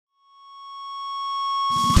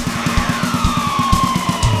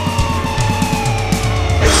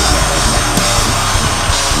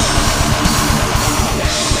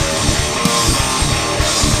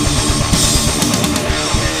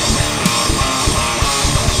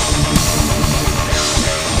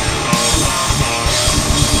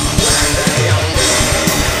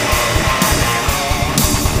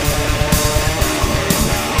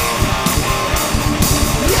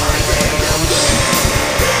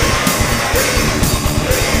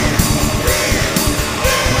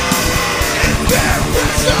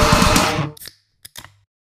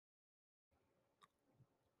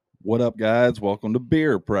What up, guys? Welcome to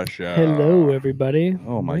Beer Pressure. Hello, everybody.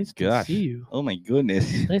 Oh my nice gosh! to see you. Oh my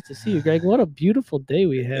goodness! Nice to see you, Greg. What a beautiful day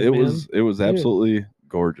we had, It man. was absolutely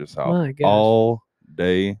gorgeous out My gosh. all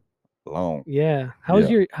day long. Yeah. How's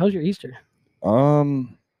your Easter?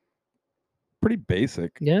 Pretty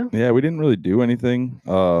basic. Yeah. Yeah, we didn't really do anything.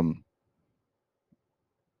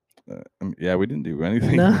 Yeah, we didn't do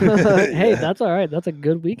anything. No. Hey, Yeah. that's all right. That's a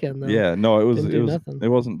good weekend, though. Yeah, no, it nothing.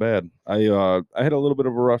 wasn't bad. I had a little bit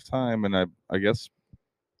of a rough time, and I guess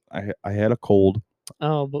I had a cold.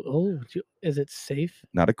 Is it safe?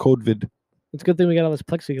 Not a COVID. It's a good thing we got all this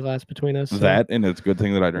plexiglass between us. So. That, and it's a good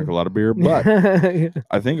thing that I drink a lot of beer, but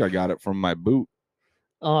I think I got it from my boot.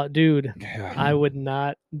 Oh, dude, I would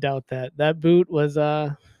not doubt that. That boot was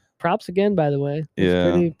props again, by the way.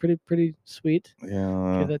 It's pretty sweet.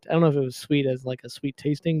 Yeah. I don't know if it was sweet as like a sweet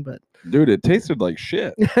tasting, but dude, it tasted like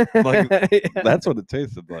shit. Like that's what it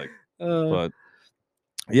tasted like. But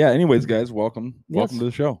yeah, anyways, guys, welcome to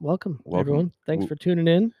the show. Welcome. Everyone. Thanks for tuning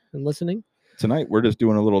in and listening. Tonight we're just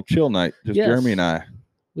doing a little chill night, just Jeremy and I.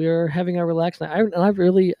 We are having our relaxed night. I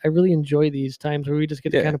really enjoy these times where we just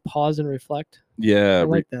get to kind of pause and reflect. Yeah, I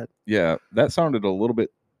like that. Yeah, that sounded a little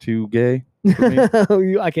bit too gay for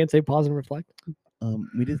me. I can't say pause and reflect.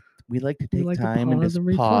 We like to take time and just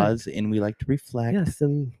pause, and we like to reflect. Yes,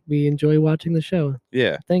 and we enjoy watching the show.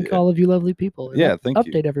 Yeah. Thank all of you lovely people. Yeah, thank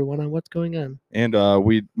you. Update everyone on what's going on. And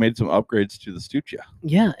we made some upgrades to the studio.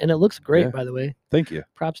 Yeah, and it looks great, by the way. Thank you.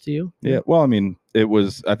 Props to you. Yeah, well, I mean, I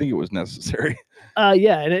think it was necessary.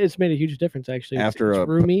 Yeah, and it's made a huge difference, actually. It's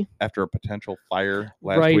roomy. After a potential fire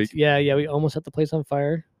last week. Yeah, we almost set the place on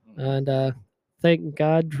fire. And thank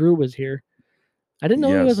God Drew was here. I didn't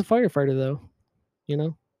know he was a firefighter, though. You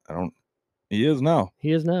know? He is now.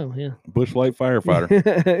 He is now, yeah. Bush Light firefighter.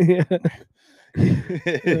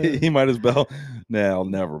 He might as well. No,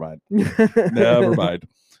 never mind. Never mind.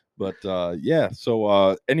 But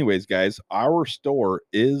so anyways, guys, our store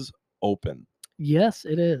is open. Yes,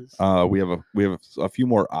 it is. We have a few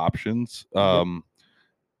more options.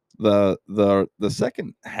 The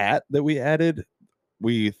second hat that we added,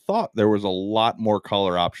 we thought there was a lot more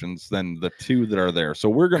color options than the two that are there. So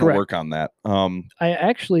we're going to work on that. I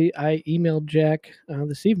emailed Jack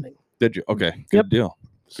this evening. Did you? Okay. Good deal.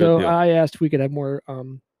 So I asked if we could have more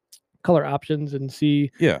color options and see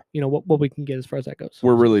what we can get as far as that goes.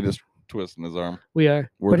 We're really just twisting his arm. We are.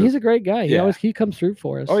 But he's a great guy. He comes through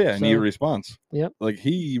for us. Oh yeah, and he responds. Yep. Like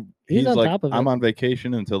he's on like, top of it. I'm on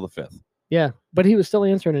vacation until the 5th. Yeah. But he was still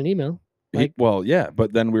answering an email.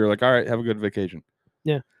 But then we were like, all right, have a good vacation.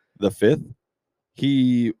 Yeah. The 5th,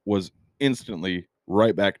 he was instantly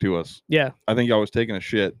right back to us. Yeah. I think I was taking a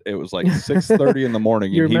shit. It was like 6:30 in the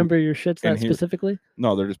morning. You remember your shits that specifically?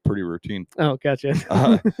 No, they're just pretty routine. Oh, gotcha.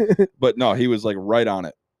 But no, he was like right on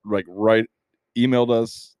it. Like emailed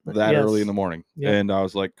us that early in the morning. Yep. And I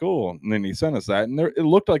was like, cool. And then he sent us that. And it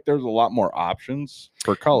looked like there's a lot more options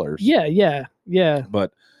for colors. Yeah.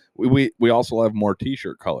 But we also have more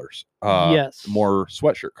t-shirt colors. Yes. More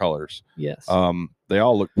sweatshirt colors. Yes. They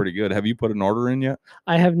all look pretty good. Have you put an order in yet?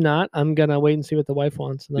 I have not. I'm gonna wait and see what the wife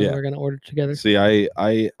wants, and then we're gonna order together. See,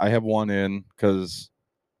 I have one in because,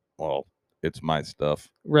 well, it's my stuff.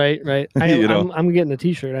 Right. I'm getting a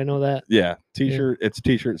t-shirt. I know that. Yeah, t-shirt. Yeah. It's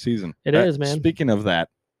t-shirt season. It is, man. Speaking of that,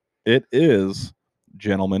 it is,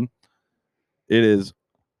 gentlemen. It is.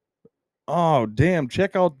 Oh damn!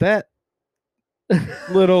 Check out that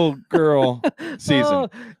little girl season.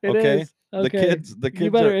 Okay. The kids. You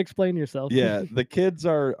better explain yourself. Yeah, the kids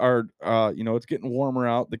are it's getting warmer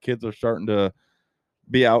out. The kids are starting to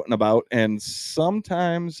be out and about, and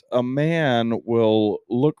sometimes a man will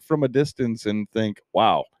look from a distance and think,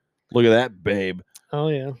 "Wow, look at that babe." Oh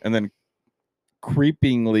yeah. And then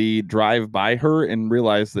creepingly drive by her and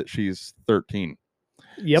realize that she's 13.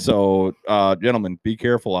 Yep. So, gentlemen, be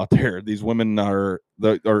careful out there. These women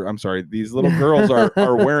these little girls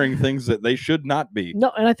are wearing things that they should not be.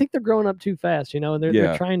 No, and I think they're growing up too fast, and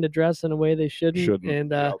they're trying to dress in a way they shouldn't. And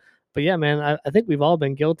but yeah, man, I think we've all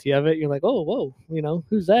been guilty of it. You're like, oh, whoa,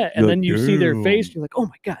 who's that? And then you see their face, and you're like, oh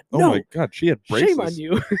my god, no. Oh my god, she had braces. Shame on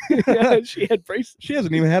you. Yeah, she had braces. She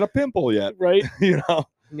hasn't even had a pimple yet, right?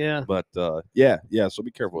 Yeah. But yeah. So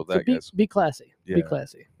be careful with that, guys. Be classy. Yeah. Be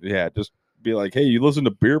classy. Yeah, just be like, hey, you listen to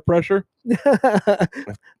Beer Pressure?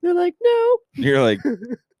 They're like, no. You're like,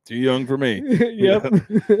 too young for me. Yep.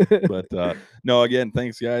 But no, again,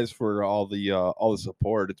 thanks guys for all the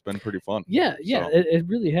support. It's been pretty fun. Yeah, so, it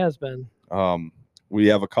really has been. We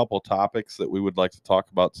have a couple topics that we would like to talk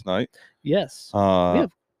about tonight. Yes.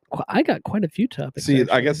 I got quite a few topics. See,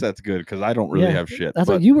 actually. I guess that's good because I don't really have shit. That's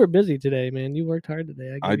like you were busy today, man. You worked hard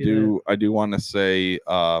today. I do want to say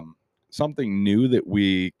something new that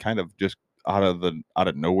we kind of just out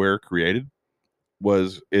of nowhere created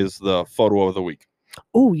is the photo of the week.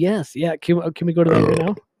 Oh yes, yeah. Can we go to that right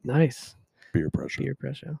now? Nice. Beer pressure.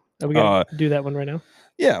 Are we gonna do that one right now?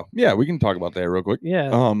 Yeah, we can talk about that real quick.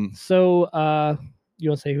 Yeah. So you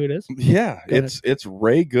want to say who it is? Yeah, it's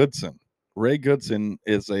Ray Goodson. Ray Goodson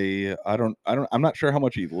is I'm not sure how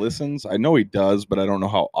much he listens. I know he does, but I don't know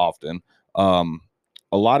how often.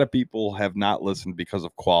 A lot of people have not listened because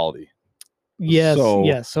of quality. Yes.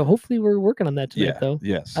 So hopefully we're working on that tonight, though.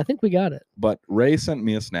 Yes. I think we got it. But Ray sent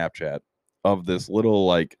me a Snapchat of this little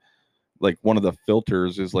like one of the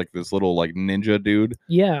filters is like this little like ninja dude.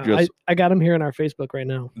 Yeah, I got him here on our Facebook right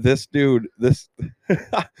now. This dude, this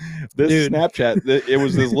Snapchat, it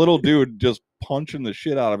was this little dude just punching the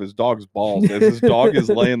shit out of his dog's balls as his dog is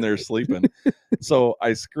laying there sleeping. So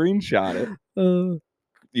I screenshot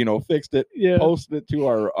it, fixed it, posted it to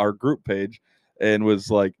our group page, and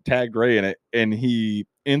was like tagged Ray in it, and he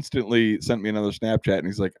instantly sent me another Snapchat, and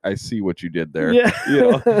he's like, "I see what you did there." Yeah.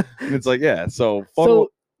 And it's like, yeah. So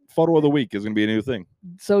photo of the week is gonna be a new thing.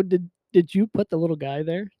 So did you put the little guy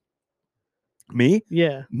there? Me?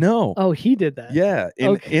 Yeah. No. Oh, he did that. Yeah.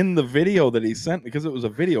 In the video that he sent, because it was a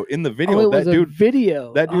video. In the video, that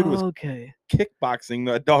dude was kickboxing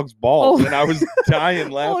the dog's balls, and I was dying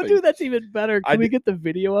laughing. Oh, dude, that's even better. Can we get the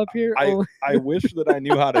video up here? I wish that I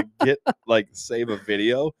knew how to save a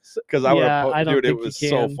video, because I would have. Dude, it was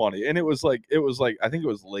so funny, and it was like I think it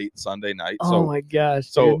was late Sunday night. Oh my gosh.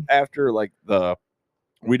 So dude. after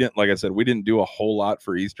we didn't do a whole lot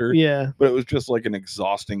for Easter. Yeah. But it was just like an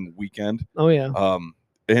exhausting weekend. Oh yeah.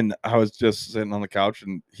 And I was just sitting on the couch,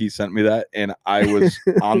 and he sent me that, and I was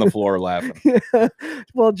on the floor laughing.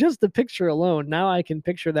 Well, just the picture alone, now I can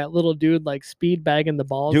picture that little dude like speed bagging the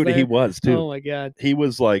balls. Dude, there. he was too. Oh my god. He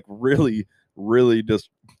was like really, really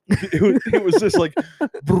just. It was just like.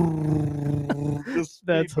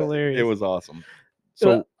 That's hilarious. It was awesome.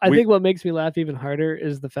 So I think what makes me laugh even harder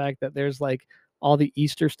is the fact that there's like all the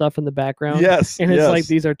Easter stuff in the background. Yes. And it's like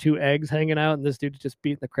these are two eggs hanging out, and this dude's just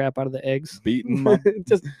beating the crap out of the eggs. Beating my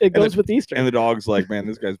it goes with Easter. And the dog's like, man,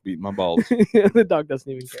 this guy's beating my balls. The dog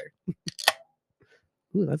doesn't even care.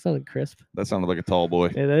 Ooh, that sounded crisp. That sounded like a tall boy.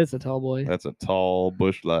 Yeah, that is a tall boy. That's a tall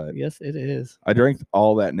Busch Light. Yes, it is. I drank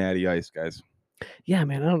all that Natty Ice, guys. Yeah,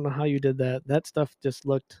 man, I don't know how you did that. That stuff just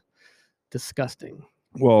looked disgusting.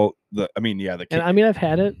 Well, I've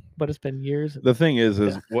had it, but it's been years. The thing is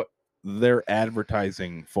what they're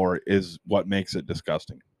advertising for is what makes it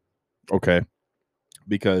disgusting. Okay.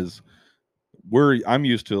 Because I'm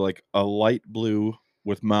used to like a light blue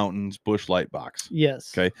with mountains Busch Light box.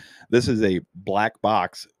 Yes. Okay. This is a black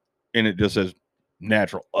box, and it just says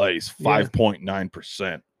natural ice,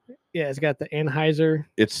 5.9%. Yeah, it's got the Anheuser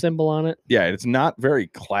symbol on it. Yeah, it's not very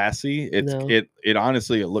classy. It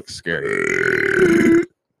honestly, it looks scary.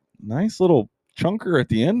 Nice little chunker at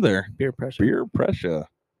the end there. Beer pressure.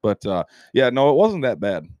 But it wasn't that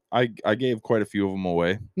bad. I gave quite a few of them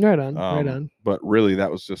away. Right on. But really, that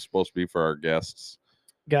was just supposed to be for our guests.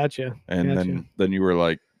 Gotcha. And then you were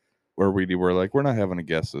like, we were like, we're not having a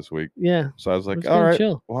guest this week. Yeah. So I was like, all right,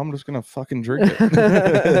 chill. well, I'm just gonna fucking drink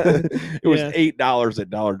it. It was $8 at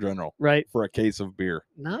Dollar General, right, for a case of beer.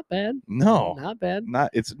 Not bad. No, not bad.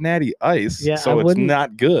 It's Natty Ice, yeah, so it's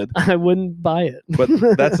not good. I wouldn't buy it. But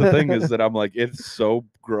that's the thing, is that I'm like, it's so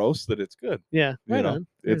gross that it's good. Yeah, right on.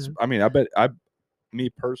 It's. I mean, me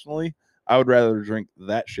personally, I would rather drink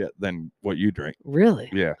that shit than what you drink. Really?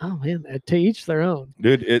 Yeah. Oh man, to each their own.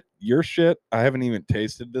 Dude, your shit, I haven't even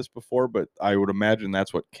tasted this before, but I would imagine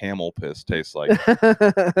that's what camel piss tastes like.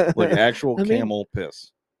 Like actual camel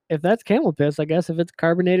piss. If that's camel piss, I guess if it's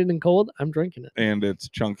carbonated and cold, I'm drinking it. And it's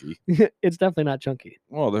chunky. It's definitely not chunky.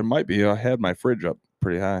 Well, there might be. I had my fridge up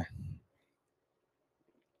pretty high.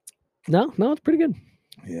 No, it's pretty good.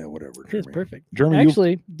 Yeah, whatever. It's perfect. Jeremy,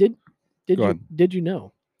 actually, did you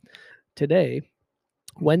know? Today,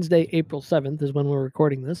 Wednesday, April 7th is when we're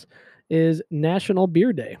recording this, is National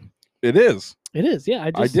Beer Day. It is. It is, yeah.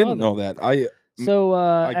 I didn't know that. I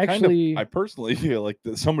personally feel like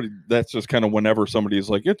that's just kind of whenever somebody's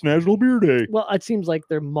like, it's National Beer Day. Well, it seems like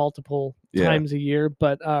they're multiple times a year,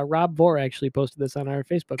 but Rob Vore actually posted this on our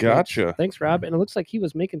Facebook page. Gotcha. Thanks, Rob. And it looks like he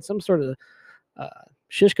was making some sort of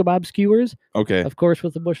shish kebab skewers. Okay. Of course,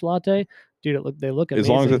 with the Busch Latte. Dude, they look amazing. As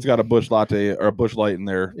long as it's got a Busch Latte or a Busch Light in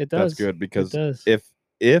there, it does. That's good, because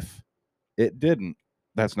if it didn't,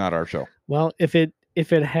 that's not our show. Well, if it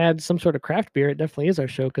had some sort of craft beer, it definitely is our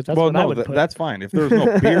show, because that's what I would put. That's fine. If there's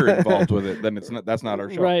no beer involved with it, then that's not our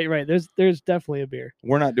show. Right. There's definitely a beer.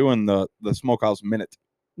 We're not doing the Smokehouse Minute.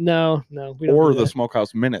 No, we don't. Or the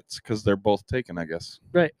Smokehouse Minutes, because they're both taken, I guess.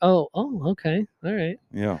 Right. Oh, okay. All right.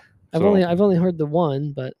 Yeah. I've only heard the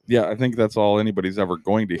one, but yeah, I think that's all anybody's ever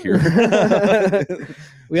going to hear.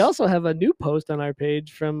 We also have a new post on our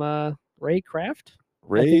page from Ray Kraft.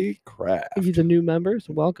 Ray Kraft. He's a new member,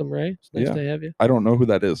 so welcome, Ray. It's nice to have you. I don't know who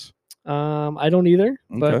that is. I don't either,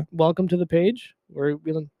 but welcome to the page.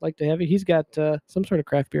 We'd like to have you. He's got some sort of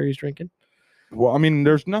craft beer he's drinking. Well, I mean,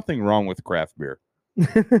 there's nothing wrong with craft beer.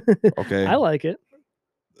 Okay. I like it.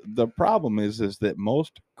 The problem is that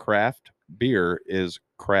most craft beer is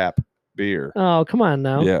crap beer. Oh, come on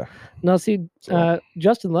now. Yeah. Now, see,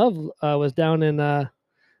 Justin Love was down in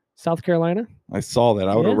South Carolina. I saw that.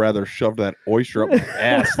 I would have rather shoved that oyster up my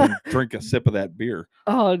ass than drink a sip of that beer.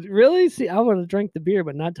 Oh, really? See, I would have drank the beer,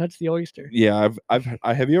 but not touch the oyster. Yeah,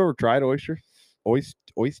 have you ever tried oyster? Oyster?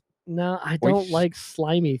 No, I don't like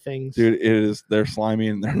slimy things. Dude, they're slimy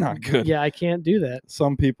and they're not good. Yeah, I can't do that.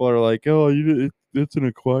 Some people are like, oh, it's an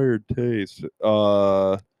acquired taste.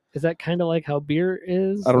 Is that kind of like how beer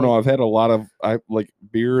is? I don't know. I've had a lot of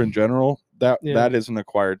beer in general. That is an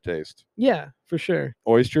acquired taste. Yeah, for sure.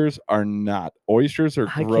 Oysters are not. Oysters are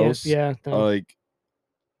gross. Yeah. No.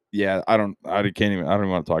 I don't even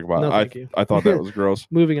want to talk about it. Thank you. I thought that was gross.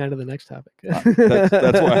 Moving on to the next topic.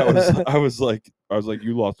 That's why I was like,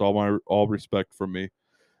 you lost all respect from me.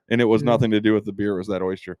 And it was nothing to do with the beer. It was that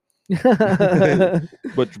oyster.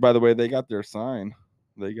 But by the way, they got their sign.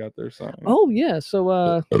 Oh yeah.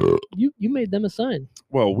 So you made them a sign.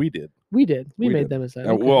 Well, we did. We made them a sign.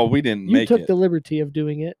 Okay. Well, we didn't make it. You took the liberty of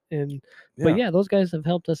doing it, but yeah, those guys have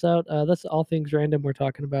helped us out. That's all things random we're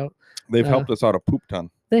talking about. They've helped us out a poop ton.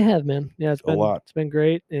 They have, man. Yeah, it's been a lot. It's been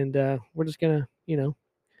great, and we're just gonna,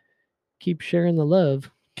 keep sharing the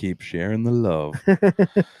love. Keep sharing the love.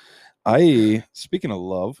 Speaking of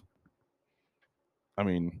love, I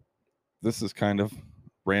mean, this is kind of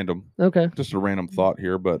random. Okay. Just a random thought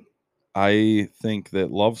here, but I think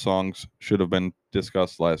that love songs should have been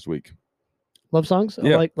discussed last week. Love songs?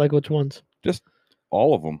 Yeah. Like which ones? Just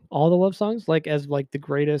all of them. All the love songs? As the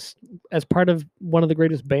greatest, as part of one of the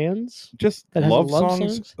greatest bands? Just that love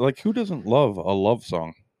songs? Like, who doesn't love a love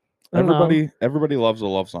song? Everybody loves a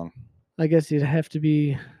love song. I guess you'd have to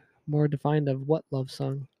be more defined of what love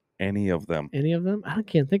song. Any of them. Any of them? I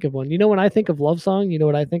can't think of one. When I think of love song, you know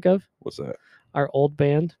what I think of? What's that? Our old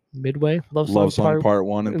band, Midway. Love song part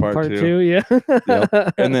 1 and part 2. Yeah.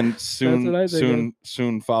 Yep. And then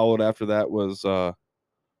soon followed after that was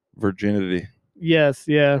Virginity. Yes,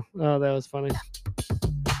 yeah. Oh, that was funny.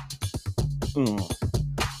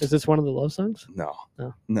 Is this one of the love songs? No,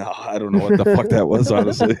 I don't know what the fuck that was,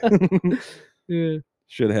 honestly. Yeah.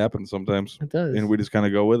 Shit happens sometimes. It does. And we just kind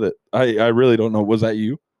of go with it. I really don't know. Was that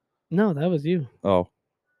you? No, that was you. Oh.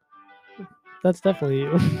 That's definitely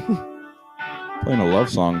you. Playing a love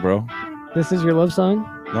song, bro. This is your love song?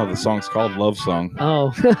 No, the song's called Love Song. Oh.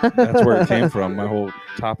 That's where it came from, my whole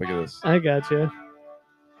topic of this. I got you.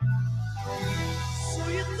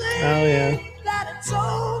 Oh, yeah.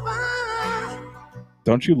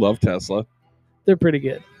 Don't you love Tesla? They're pretty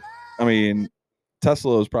good. I mean,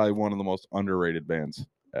 Tesla is probably one of the most underrated bands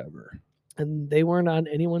ever. And they weren't on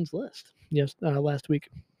anyone's list last week.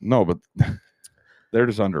 No, but they're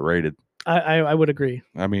just underrated. I would agree.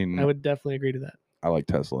 I mean, I would definitely agree to that. I like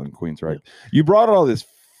Tesla and Queensryche. Yeah. You brought all this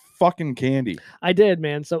fucking candy. I did,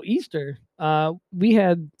 man. So Easter, we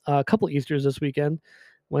had a couple Easters this weekend.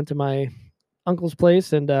 Went to my uncle's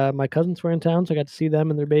place, and my cousins were in town, so I got to see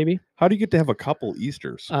them and their baby. How do you get to have a couple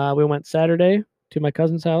Easters? We went Saturday to my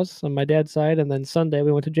cousin's house on my dad's side, and then Sunday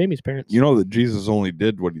we went to Jamie's parents. You know that Jesus only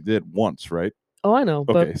did what he did once, right? Oh, I know.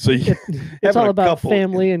 Okay, but so it's all about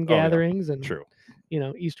family and gatherings and true.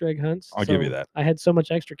 Easter egg hunts. I'll give you that. I had so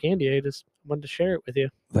much extra candy, I just wanted to share it with you.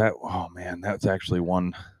 That's actually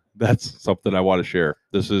one. That's something I want to share.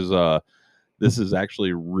 This is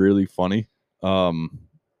actually really funny. I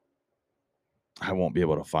won't be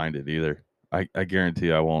able to find it either. I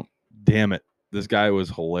guarantee I won't. Damn it. This guy was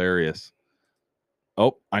hilarious.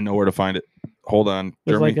 Oh, I know where to find it. Hold on.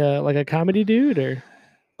 Was like a comedy dude or?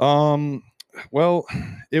 Well,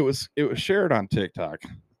 it was shared on TikTok.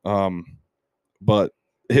 But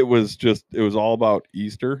it was all about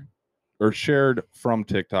Easter, or shared from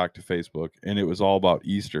TikTok to Facebook, and it was all about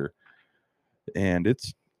Easter. And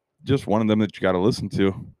it's just one of them that you got to listen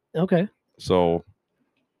to. Okay. So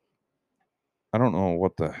I don't know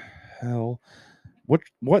what the hell. What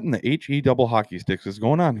in the HE double hockey sticks is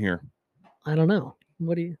going on here? I don't know.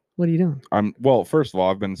 What are you doing? Well, first of all,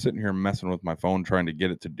 I've been sitting here messing with my phone trying to get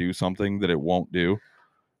it to do something that it won't do.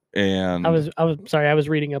 And I was sorry, I was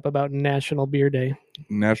reading up about National Beer Day.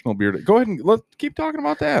 National Beer Day. Go ahead and let's keep talking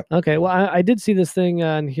about that. Okay. Well, I did see this thing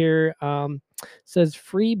on here. Says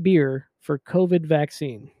free beer for COVID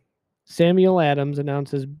vaccine. Samuel Adams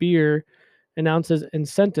announces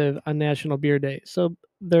incentive on National Beer Day. So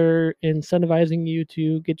they're incentivizing you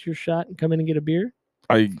to get your shot and come in and get a beer.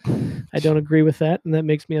 I don't agree with that, and that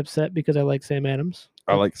makes me upset because I like Sam Adams.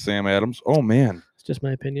 I like Sam Adams. Oh man, it's just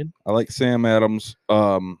my opinion. I like Sam Adams.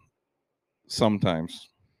 Sometimes.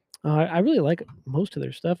 I really like most of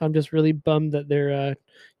their stuff. I'm just really bummed that they're,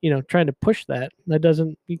 trying to push that.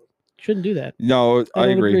 You shouldn't do that. No, I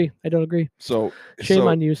agree. I don't agree. So shame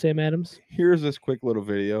on you, Sam Adams. Here's this quick little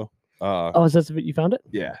video. Is that you found it?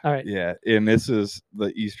 Yeah. All right. Yeah, and this is the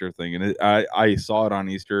Easter thing, and I saw it on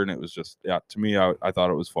Easter, and it was just to me, I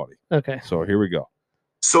thought it was funny. Okay. So here we go.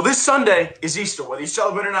 So this Sunday is Easter. Whether you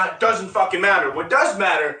celebrate or not doesn't fucking matter. What does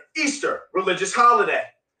matter? Easter, religious holiday.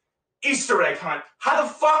 Easter egg hunt. How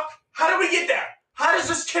did we get there? How does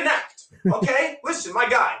this connect? Okay? Listen, my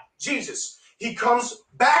guy, Jesus, he comes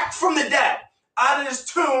back from the dead, out of his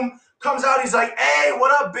tomb, comes out, he's like, hey,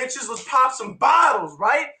 what up, bitches? Let's pop some bottles,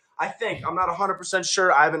 right? I think. I'm not 100%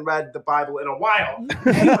 sure. I haven't read the Bible in a while.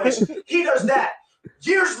 Anyways, he does that.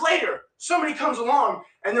 Years later, somebody comes along,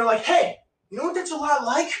 and they're like, hey, you know what that's a lot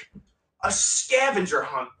like? A scavenger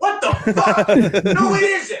hunt. What the fuck? No, it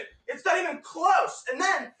isn't. It's not even close. And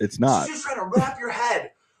then it's not. You just try to wrap your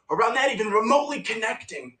head around that even remotely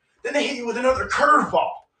connecting. Then they hit you with another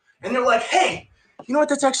curveball. And they're like, hey, you know what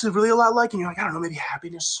that's actually really a lot like? And you're like, I don't know, maybe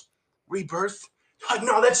happiness, rebirth. Like,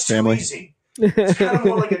 no, that's too easy. It's kind of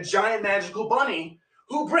more like a giant magical bunny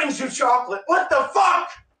who brings you chocolate. What the fuck?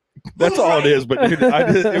 That's all it is. But dude,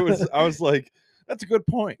 I was like, that's a good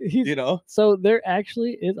point. So there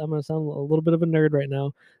actually is. I'm gonna sound a little bit of a nerd right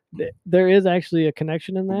now. There is actually a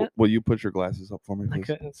connection in that. Will you put your glasses up for me, please?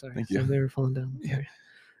 Okay, sorry. Thank you. They were falling down. Sorry.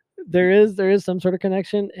 There is some sort of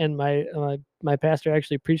connection, and my pastor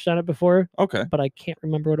actually preached on it before. Okay. But I can't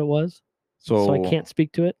remember what it was. So I can't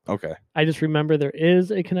speak to it. Okay. I just remember there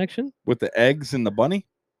is a connection. With the eggs and the bunny?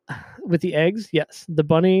 With the eggs, yes. The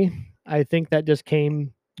bunny, I think that just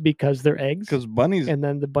came because they're eggs. Because bunnies, and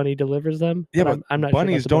then the bunny delivers them. Yeah, but I'm not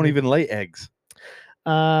bunnies sure don't even lay eggs.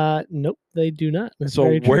 Nope, they do not. That's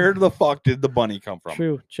so where the fuck did the bunny come from?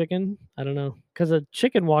 True. Chicken? I don't know. Because a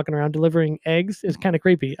chicken walking around delivering eggs is kind of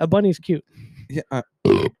creepy. A bunny's cute. Yeah. I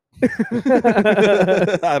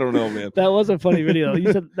don't know, man. That was a funny video.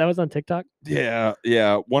 You said that was on TikTok? Yeah.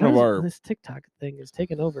 This TikTok thing is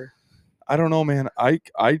taking over. I don't know, man. I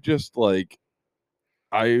just like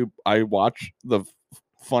I watch the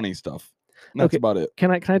funny stuff. That's about it. Can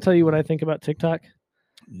I tell you what I think about TikTok?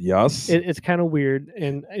 Yes. It's kind of weird,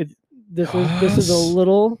 and this is a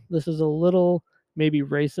little maybe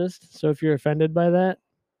racist. So if you're offended by that,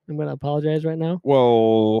 I'm going to apologize right now.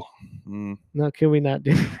 Well, no, can we not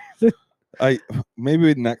do?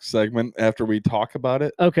 Maybe next segment after we talk about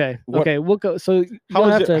it. Okay. Okay, we'll go. So how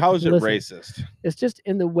is it racist? It's just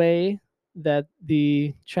in the way that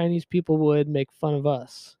the Chinese people would make fun of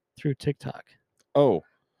us through TikTok. Oh.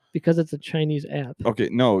 Because it's a Chinese app. Okay,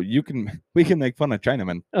 no, we can make fun of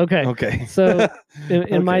Chinamen. Okay. Okay. So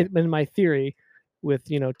in my theory with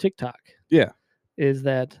TikTok. Yeah. Is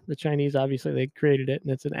that the Chinese obviously they created it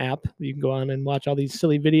and it's an app you can go on and watch all these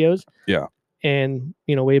silly videos. Yeah. And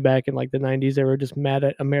way back in like the 90s they were just mad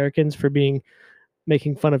at Americans for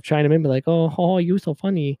making fun of Chinamen, but like, oh, you so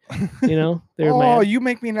funny. They were mad. You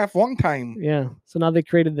make me laugh one time. Yeah. So now they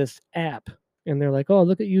created this app. And they're like, oh,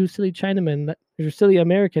 look at you, silly Chinaman. You're silly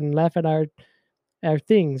American. Laugh at our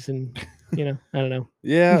things. And, I don't know.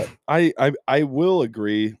 Yeah, I will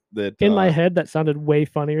agree that... In my head, that sounded way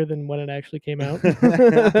funnier than when it actually came out.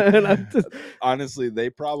 Honestly,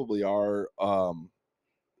 they probably are.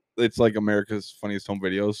 It's like America's Funniest Home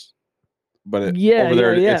Videos. But over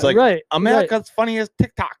there, it's like right, America's Funniest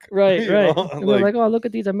TikTok. Right. And they're like, oh, look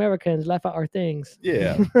at these Americans laugh at our things.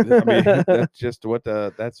 Yeah, I mean that's just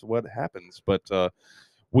that's what happens. But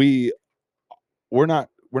we're not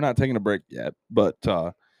taking a break yet. But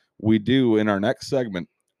we do in our next segment.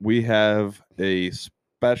 We have a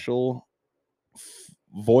special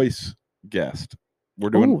voice guest.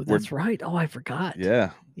 That's right. Oh, I forgot. Yeah.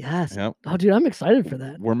 Yes. Yep. Oh, dude, I'm excited for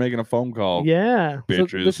that. We're making a phone call. Yeah.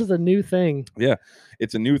 Bitches. So this is a new thing. Yeah.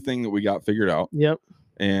 It's a new thing that we got figured out. Yep.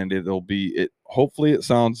 And hopefully it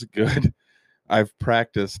sounds good. I've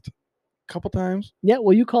practiced a couple times. Yeah.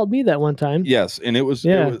 Well, you called me that one time. Yes. And it was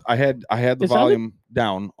I had the volume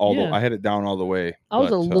down, although I had it down all the way. I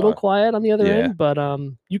was a little quiet on the other end, but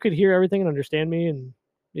you could hear everything and understand me. And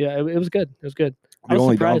yeah, it was good. It was good. The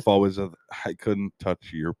only downfall was that I couldn't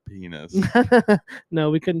touch your penis.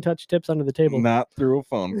 No, we couldn't touch tips under the table. Not through a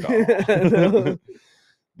phone call.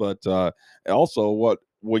 But also what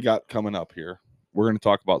we got coming up here gonna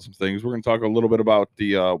talk about some things. We're gonna talk a little bit about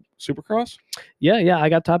the Supercross. Yeah. I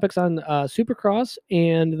got topics on Supercross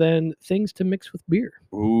and then things to mix with beer.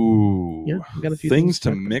 Ooh, yeah, got a few things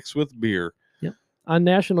to mix with beer. Yep. On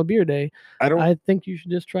National Beer Day, I think you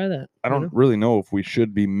should just try that. I don't really know if we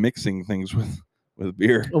should be mixing things with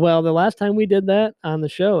beer. Well, the last time we did that on the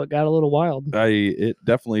show, it got a little wild. It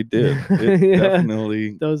definitely did. It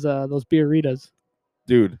definitely those beeritas.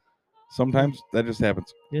 Dude, sometimes that just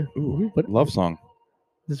happens. Yeah. Ooh, love song.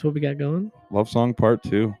 This is what we got going? Love song part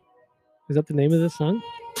 2. Is that the name of this song?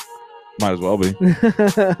 Might as well be.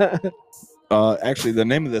 Actually, the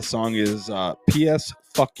name of this song is P.S.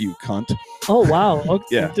 Fuck You, Cunt. Oh, wow. Okay.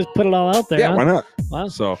 Yeah. Just put it all out there. Yeah, huh? Why not? Wow.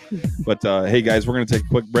 So, but hey, guys, we're going to take a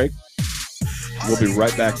quick break. We'll be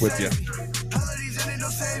right back with you.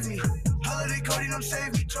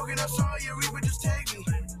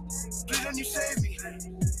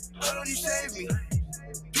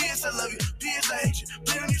 P.S. I love you. P.S. I hate you.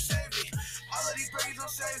 Please don't you save me. All of these breaks don't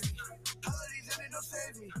save me. All of these endings don't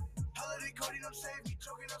save me. All of these Cody don't save me.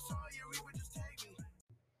 Choking up all your reaper just take me.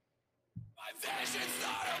 My vision's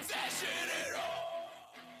not a vision at all.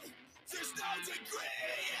 There's no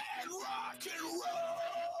degree in rock and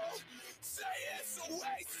roll. Say it's a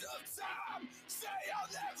waste of time. Say I'll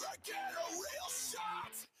never get a real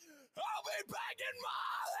shot. I'll be banging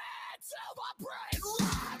my head till my brain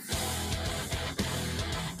rots.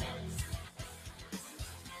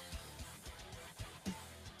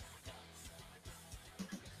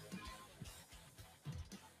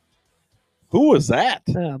 Who was that?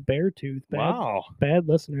 Beartooth. Wow. Bad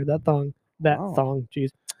listener. That song. Jeez.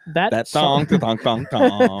 That song.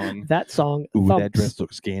 That song. Ooh, thumps. that dress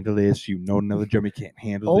looks scandalous. You know another Jimmy can't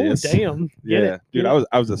handle Oh, this. damn. Yeah. Dude,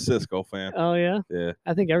 I was a Cisco fan. Oh, yeah? Yeah.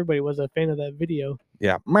 I think everybody was a fan of that video.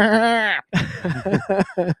 Yeah.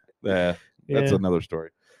 Yeah. That's another story.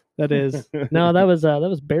 That is. No, that was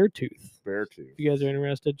Beartooth. Beartooth. If you guys are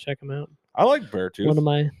interested, check them out. I like Beartooth. One of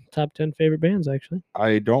my top 10 favorite bands, actually.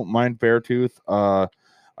 I don't mind Beartooth. I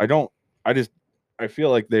feel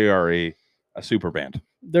like they are a super band.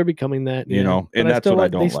 They're becoming that, you know, and that's what I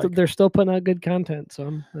don't like. They're still putting out good content, so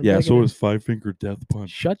I'm yeah. So is Five Finger Death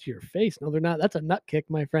Punch. Shut your face! No, they're not. That's a nut kick,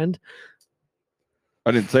 my friend.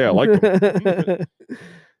 I didn't say I liked them.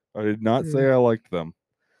 I did not say I liked them.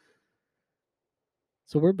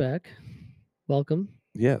 So we're back. Welcome.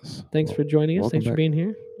 Yes. Thanks for joining us. Thanks for being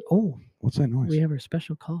here. Oh, what's that noise? We have our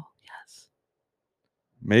special call. Yes.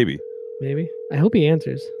 Maybe. I hope he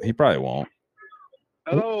answers. He probably won't.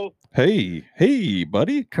 Hello. Hey,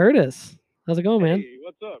 buddy. Curtis. How's it going, man? Hey,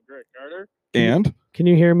 what's up, Greg Carter? And? Can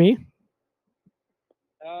you hear me?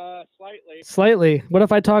 Slightly. Slightly. What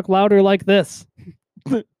if I talk louder like this?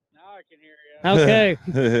 Now I can hear you.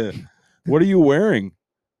 Okay. What are you wearing?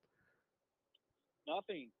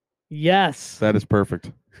 Nothing. Yes. That is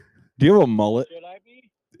perfect. Do you have a mullet? Should I be?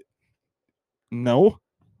 No.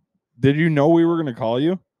 Did you know we were going to call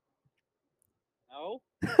you? No.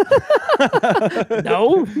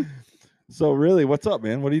 No. So really, what's up,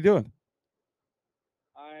 man? What are you doing?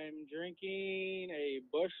 I'm drinking a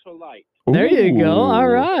Busch Light. There you go. All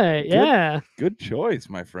right. Yeah. Good choice,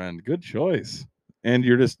 my friend. Good choice. And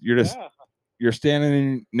you're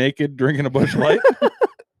standing naked drinking a Busch Light?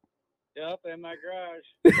 Yep, in my garage.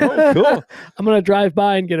 Oh, cool. I'm gonna drive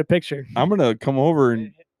by and get a picture. I'm gonna come over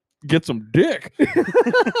and get some dick.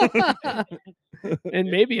 And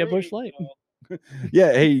maybe a Busch Light. So.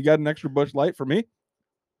 Yeah, hey, you got an extra Busch Light for me?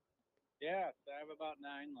 Yeah, I have about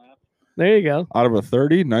 9 left. There you go. Out of a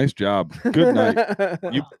 30, nice job. Good night.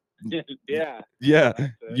 Yeah,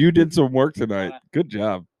 you did some work tonight. Good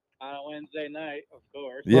job. On a Wednesday night, of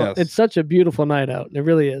course. Yes. Well, it's such a beautiful night out. It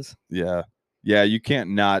really is. Yeah. Yeah, you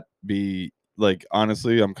can't not be like,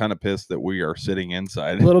 honestly, I'm kind of pissed that we are sitting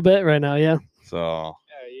inside. A little bit right now, yeah. So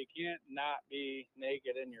yeah, you can't not be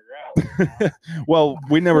naked in your garage. well,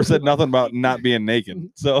 we never said nothing about not being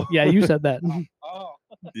naked. So yeah, you said that. Oh.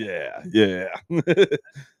 Yeah. That's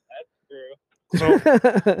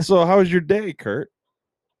true. So how was your day, Kurt?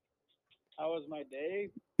 How was my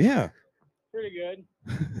day? Yeah. Pretty good.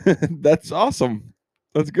 That's awesome.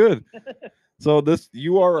 That's good. So The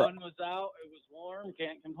sun was out. It was warm.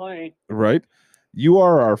 Can't complain. Right. You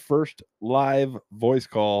are our first live voice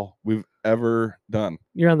call we've ever done.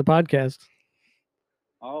 You're on the podcast.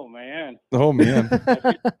 Oh, man.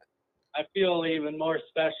 I feel even more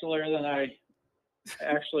specialer than I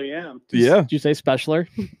actually am. Yeah. Did you say specialer?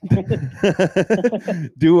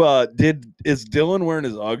 Is Dylan wearing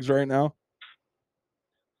his Uggs right now?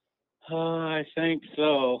 I think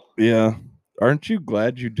so. Yeah. Aren't you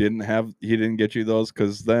glad he didn't get you those?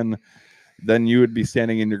 Because then you would be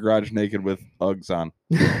standing in your garage naked with Uggs on.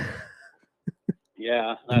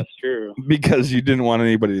 Yeah, that's true. Because you didn't want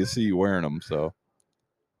anybody to see you wearing them. So.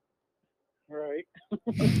 Right.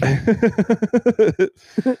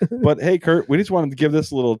 But hey, Kurt, we just wanted to give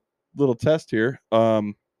this a little test here.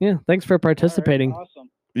 Yeah, thanks for participating. Right, awesome.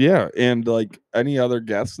 Yeah, and like any other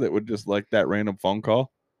guests that would just like that random phone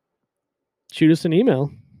call, shoot us an email.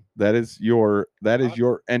 That is your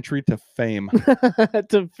entry to fame.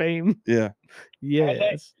 To fame. Yeah.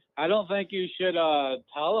 Yes. I don't think you should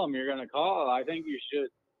tell them you're going to call. I think you should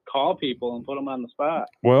call people and put them on the spot.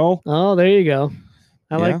 Well. Oh, there you go.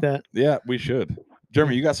 I like that. Yeah, we should.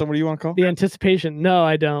 Jeremy, you got somebody you want to call? The anticipation. No,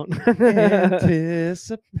 I don't.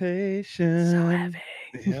 Anticipation. So heavy.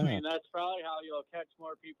 Yeah. I mean, that's probably how you'll catch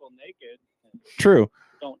more people naked. True.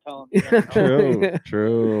 Don't tell them.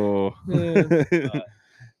 True.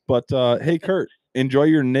 But hey, Kurt, enjoy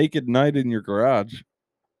your naked night in your garage.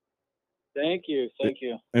 Thank you.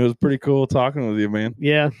 It was pretty cool talking with you, man.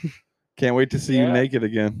 Yeah. Can't wait to see you naked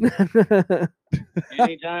again.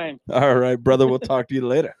 Anytime. All right, brother. We'll talk to you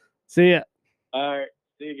later. See ya. All right.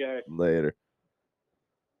 See you guys. Later.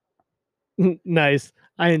 Nice.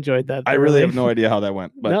 I enjoyed that. I really have no idea how that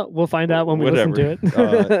went. But no, we'll find out when we listen to it.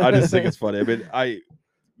 I just think it's funny. I mean,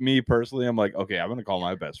 me personally, I'm like, okay, I'm going to call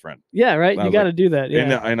my best friend. Yeah, right. You got to do that.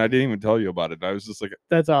 Yeah. And I didn't even tell you about it. I was just like,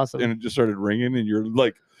 that's awesome. And it just started ringing, and you're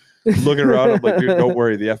like, looking around. I'm like, dude, don't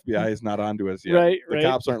worry. The FBI is not onto us yet. Right. The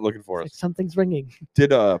cops aren't looking for us. Like something's ringing.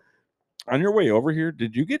 Did on your way over here,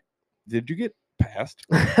 did you get passed?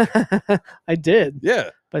 I did.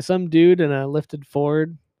 Yeah. By some dude in a lifted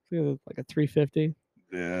Ford, like a 350.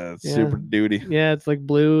 Yeah, super duty. Yeah, it's like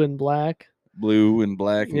blue and black. Blue and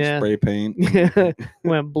black and spray paint. Yeah.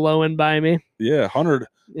 Went blowing by me. Yeah,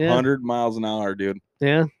 100 miles an hour, dude.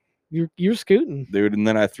 Yeah. You're scooting, dude, and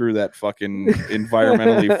then I threw that fucking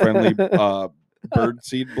environmentally friendly bird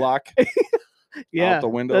seed block out the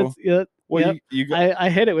window. Well, I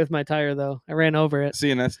hit it with my tire though. I ran over it.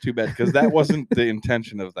 See, and that's too bad because that wasn't the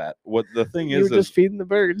intention of that. What the thing you were just feeding the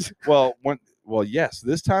birds. Well, yes,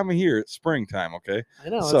 this time of year it's springtime. Okay, I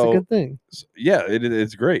know it's a good thing. Yeah,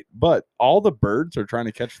 it's great, but all the birds are trying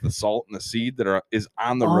to catch the salt and the seed that is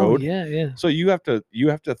on the road. Yeah. So you have to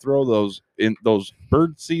throw those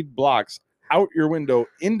bird seed blocks out your window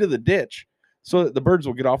into the ditch so that the birds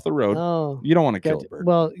will get off the road. Oh, you don't want to kill a bird.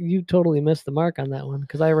 Well, you totally missed the mark on that one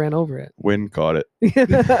because I ran over it. Wind caught it.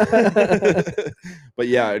 But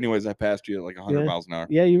yeah, anyways, I passed you at like 100 miles an hour.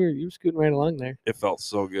 Yeah, you were scooting right along there. It felt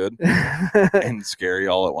so good and scary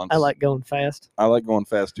all at once. I like going fast. I like going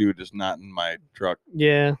fast too, just not in my truck.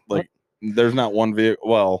 Yeah. Like there's not one vehicle.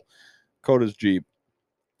 Well, Coda's Jeep.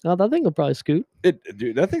 Oh, that thing will probably scoot.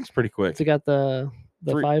 Dude, that thing's pretty quick. It's got the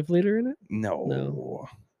 5 liter in it? No.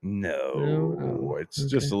 Oh, it's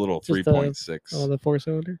just a little 3.6. Oh, the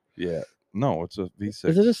 4-cylinder? Yeah. No, it's a V6.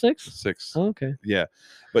 Is it a 6? 6. Oh, okay. Yeah.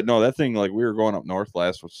 But no, that thing, like we were going up north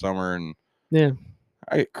last summer and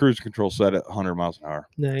I cruise control set at 100 miles an hour.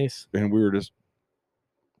 Nice. And we were just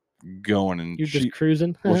going and you're just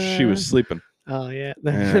cruising? Well, she was sleeping. Oh, yeah.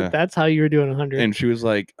 That's how you were doing 100. And she was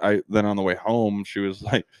like, then on the way home, she was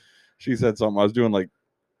like, she said something. I was doing like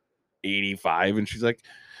 85 and she's like,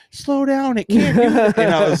 slow down, it can't do it.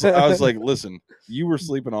 And I was like, listen, you were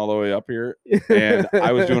sleeping all the way up here and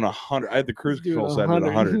I was doing 100. I had the cruise control set at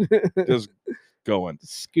 100. Just going.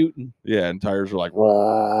 Scooting. Yeah, and tires were like,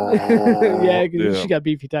 yeah, because she got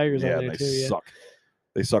beefy tires on there too. Yeah,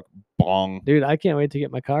 they suck bong. Dude, I can't wait to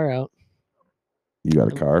get my car out. You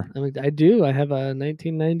got a car? I do. I have a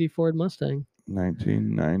 1990 Ford Mustang.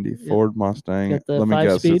 1990 Ford Mustang. Let me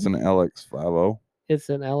guess, it's an LX50. It's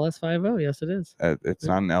an LS50. Yes, it is. It's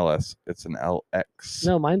not an LS. It's an LX.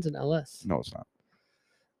 No, mine's an LS. No, it's not.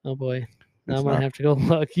 Oh boy. Now I'm gonna have to go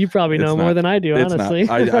look. You probably know more than I do, honestly.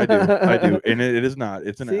 I do, and it is not.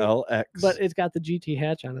 It's an LX. But it's got the GT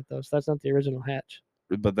hatch on it though, so that's not the original hatch.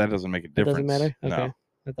 But that doesn't make a difference. It doesn't matter. Okay. No.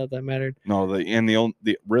 I thought that mattered. No,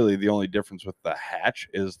 the only difference with the hatch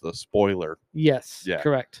is the spoiler. Yes. Yeah.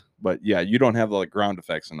 Correct. But yeah, you don't have the like ground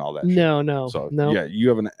effects and all that. No. So no. Yeah, you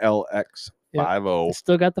have an LX50. Yep.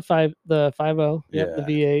 Still got the 50. Yep, yeah. The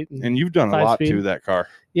V8. And you've done a lot to that car.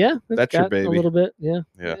 Yeah, that's your baby. A little bit. Yeah.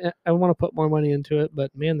 Yeah. I want to put more money into it,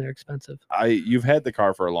 but man, they're expensive. You've had the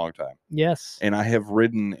car for a long time. Yes. And I have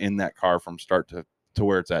ridden in that car from start to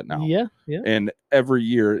where it's at now. Yeah. And every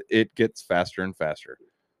year it gets faster and faster.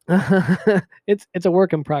 It's a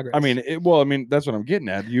work in progress. I mean, that's what I'm getting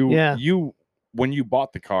at. You when you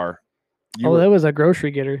bought the car. That was a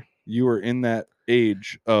grocery getter. You were in that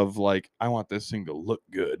age of like, I want this thing to look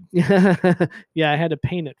good. Yeah, I had to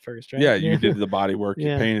paint it first, right? Yeah, you did the body work, you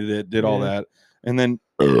painted it, did all that, and then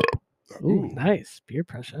ooh, nice beer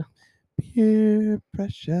pressure. Peer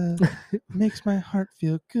pressure makes my heart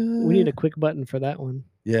feel good. We need a quick button for that one.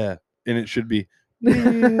 Yeah, and it should be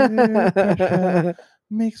peer pressure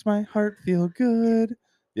makes my heart feel good.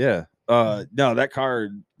 Yeah. No, that car,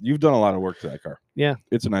 you've done a lot of work to that car. Yeah.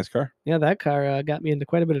 It's a nice car. Yeah, that car got me into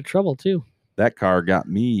quite a bit of trouble too. That car got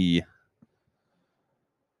me.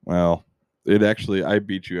 Well, I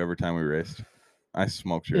beat you every time we raced. I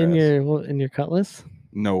smoked your ass. In your Cutlass?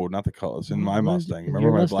 No, not the Cutlass. In my Mustang. In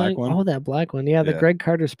Remember my Mustang? black one? Oh, that black one. Yeah, the Greg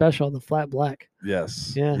Carter Special, the flat black.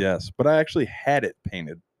 Yes. Yeah. Yes. But I actually had it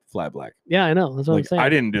painted flat black. Yeah, I know. That's what I'm saying. I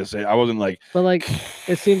didn't just say, I wasn't like. But like,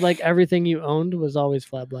 it seemed like everything you owned was always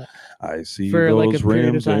flat black. I see those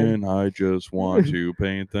rims and I just want to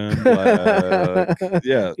paint them black.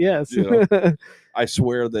 Yeah. Yes. You know, I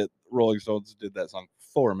swear that Rolling Stones did that song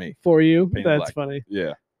for me. For you? That's black. Funny.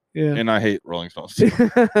 Yeah. Yeah. And I hate Rolling Stones too.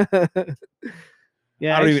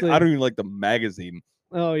 Yeah. I don't even like the magazine.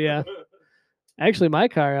 Oh yeah. Actually, my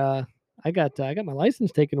car, I got my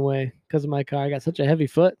license taken away because of my car. I got such a heavy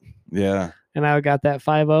foot. Yeah. And I got that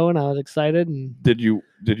 5.0 and I was excited. And did you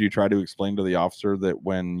try to explain to the officer that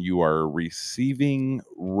when you are receiving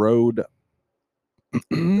road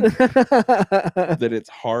that it's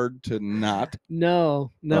hard to not?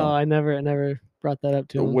 No, I never brought that up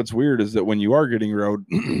to him. What's weird is that when you are getting road,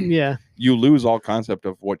 yeah, you lose all concept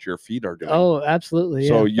of what your feet are doing. Oh, absolutely.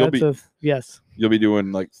 So yeah. you'll be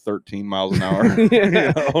doing like 13 miles an hour.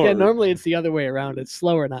 Yeah. Yeah, normally it's the other way around. It's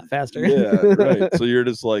slower, not faster. Yeah, right. So you're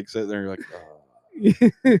just like sitting there, you're like,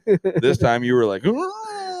 this time you were like,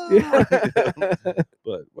 yeah.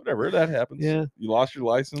 But whatever, that happens. Yeah. You lost your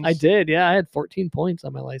license? I did, yeah. I had 14 points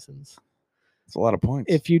on my license. It's a lot of points.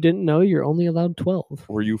 If you didn't know, you're only allowed 12.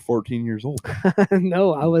 Were you 14 years old?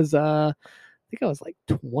 No, I was I think I was like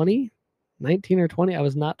 20, 19 or 20. I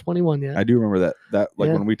was not 21 yet. I do remember that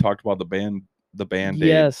when we talked about the band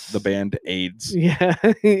yes. the band aids. Yeah.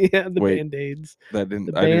 Yeah, the band-aids. That didn't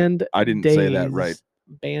the I didn't say that right.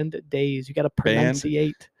 Band days. You got to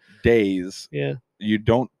pronunciate. Days. Yeah. You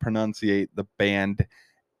don't pronunciate the band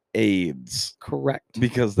aids. Correct.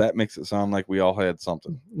 Because that makes it sound like we all had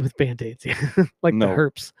something. With band-aids, yeah. Like the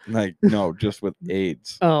herps. Like, no, just with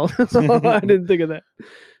AIDS. Oh, I didn't think of that.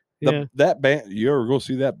 Yeah. That band, you ever go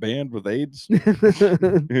see that band with AIDS?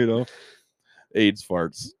 You know? AIDS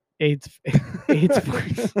farts. AIDS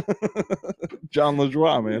farts. John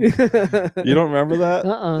LaJoie, man. You don't remember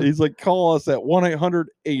that? He's like, call us at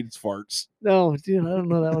 1-800-AIDS farts. No, dude, I don't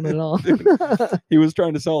know that one at all. Dude, he was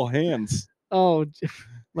trying to sell hands. Oh,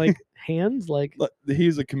 like hands? Like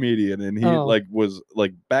he's a comedian, and he was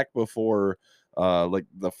like back before like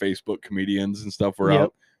the Facebook comedians and stuff were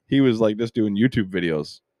out. He was like just doing YouTube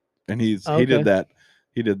videos, and he did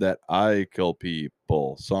that I Kill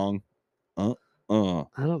People song. I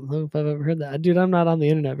don't know if I've ever heard that, dude. I'm not on the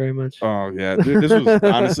internet very much. Oh yeah, dude,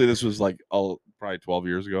 this was like probably 12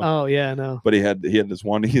 years ago. Oh yeah, no. But he had this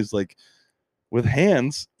one. He's like, with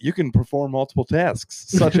hands, you can perform multiple tasks,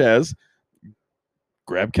 such as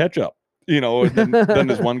grab ketchup. You know, and then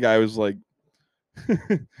this one guy was like,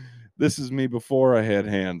 this is me before I had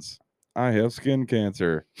hands. I have skin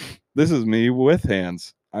cancer. This is me with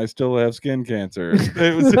hands. I still have skin cancer.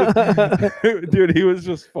 It was dude, he was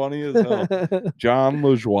just funny as hell. John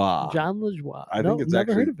LaJoie. John LaJoie. I think it's never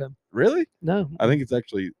actually heard of him. Really? No. I think it's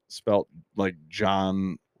actually spelt like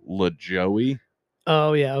John LaJoie.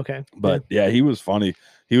 Oh yeah, okay. But yeah, he was funny.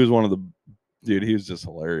 He was one of the he was just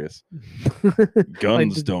hilarious.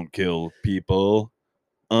 Guns don't kill people.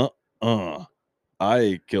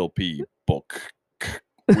 I kill people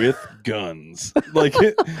with guns. Like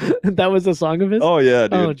that was a song of his? Oh yeah,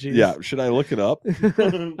 dude. Oh, geez. Yeah, should I look it up?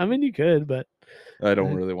 I mean, you could, but I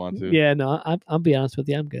don't really want to. Yeah, no, I'll be honest with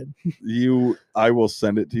you, I'm good. I will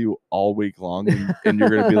send it to you all week long, and you're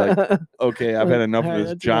gonna be like, okay, I've had enough of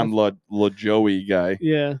this John LaJoie guy.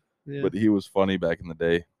 Yeah. But he was funny back in the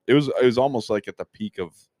day. It was almost like at the peak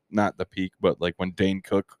of, not the peak, but like when Dane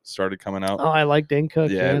Cook started coming out. Oh, I like Dane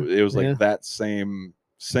Cook. Yeah, it was like that same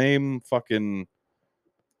fucking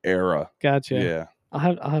era. Gotcha. Yeah.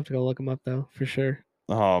 I'll have to go look them up though, for sure.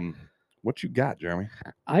 What you got, Jeremy?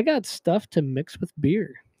 I got stuff to mix with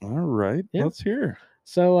beer. All right. Yeah. Let's hear.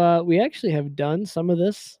 So we actually have done some of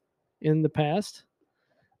this in the past.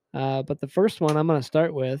 But the first one I'm gonna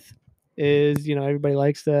start with is, everybody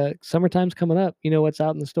likes the summertime's coming up. You know what's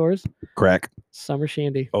out in the stores? Crack. Summer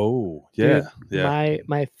Shandy. Oh, yeah. Dude, yeah.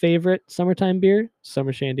 My favorite summertime beer,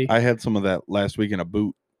 Summer Shandy. I had some of that last week in a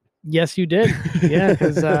boot. Yes, you did. Yeah,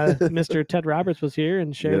 because Mr. Ted Roberts was here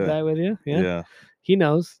and shared that with you. Yeah. He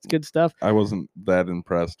knows. It's good stuff. I wasn't that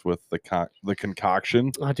impressed with the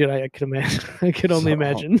concoction. Oh, dude, I could imagine. I could only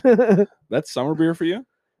imagine. That's summer beer for you?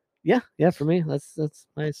 Yeah. For me, that's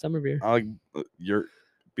my summer beer.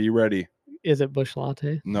 Be ready. Is it Busch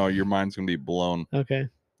Latte? No, your mind's gonna be blown. Okay.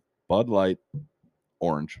 Bud Light,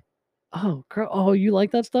 orange. Oh, girl. Oh, you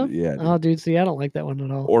like that stuff? Yeah. Oh, dude. See, I don't like that one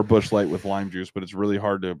at all. Or Busch Light with lime juice, but it's really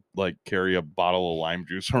hard to like carry a bottle of lime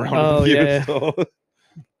juice around Oh, with you. yeah. So.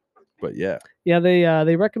 But yeah. Yeah,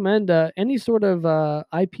 they recommend any sort of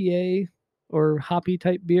IPA or hoppy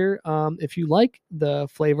type beer. If you like the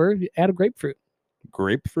flavor, add a grapefruit.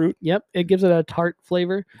 Grapefruit? Yep, it gives it a tart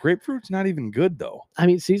flavor. Grapefruit's not even good though. I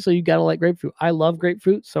mean, see, so you gotta like grapefruit. I love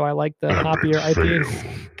grapefruit, so I like the hoppier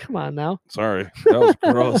IPA. Come on now. Sorry, that was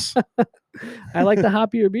gross. I like the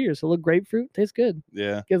hoppier beer. So look, grapefruit tastes good.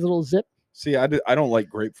 Yeah, gives a little zip. See, I don't like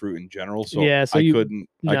grapefruit in general, so yeah, so I you, couldn't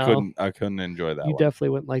enjoy that. You one. definitely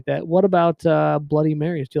wouldn't like that. What about Bloody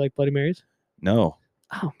Marys? Do you like Bloody Marys? No.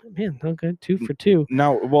 Oh man, okay, 2 for 2.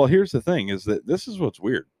 Now, well, here's the thing: is that this is what's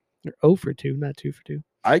weird. You're 0 for 2, not 2 for 2.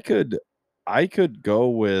 I could go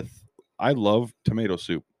with. I love tomato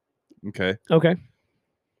soup. Okay. Okay.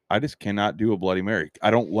 I just cannot do a Bloody Mary.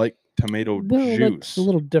 I don't like tomato juice. That's a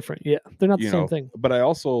little different. Yeah, they're not the same thing. But I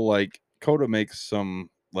also like Coda makes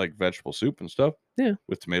some like vegetable soup and stuff. Yeah.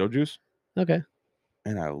 With tomato juice. Okay.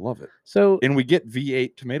 And I love it. So and we get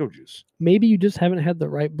V8 tomato juice. Maybe you just haven't had the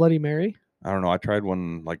right Bloody Mary. I don't know. I tried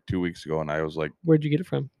one like 2 weeks ago, and I was like, "Where'd you get it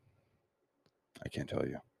from?" I can't tell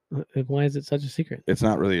you. Why is it such a secret? It's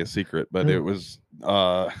not really a secret, but it was.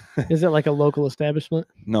 Is it like a local establishment?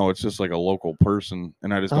 No, it's just like a local person,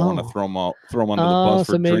 and I just don't want to throw them under the bus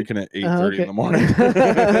for drinking at 8:30 in the morning.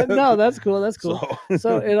 No, that's cool. That's cool.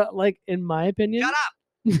 So it, like in my opinion, Shut up.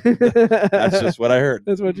 That's just what I heard.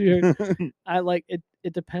 That's what you heard. I like it.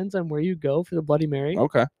 It depends on where you go for the Bloody Mary.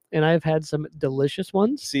 Okay. And I've had some delicious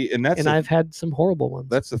ones. See, and I've had some horrible ones.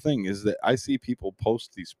 That's the thing, is that I see people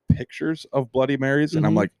post these pictures of Bloody Marys, and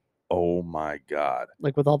I'm like, oh my God.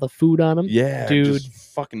 Like with all the food on them? Yeah, dude. Just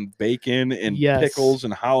fucking bacon and pickles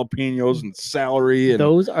and jalapenos and celery. And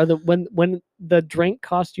those are the when the drink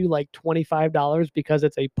costs you like $25 because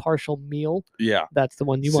it's a partial meal. Yeah. That's the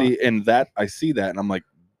one you want. See, and that I see that and I'm like,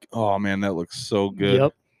 oh man, that looks so good.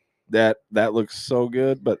 Yep. That looks so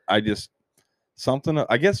good, but I just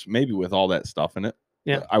I guess maybe with all that stuff in it,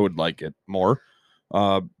 yeah, I would like it more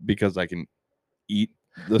because I can eat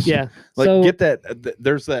this. Yeah, like so, get that.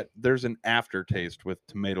 There's an aftertaste with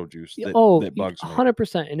tomato juice that bugs me.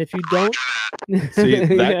 100%. And if you don't see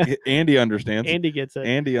that, yeah. Andy understands. Andy gets it.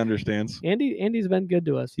 Andy understands. Andy's been good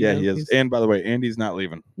to us. Yeah, he is. And by the way, Andy's not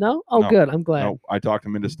leaving. No? Oh, no. Good. I'm glad. No, I talked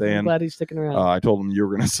him into staying. I'm glad he's sticking around. I told him you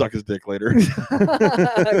were going to suck his dick later.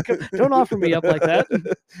 Don't offer me up like that.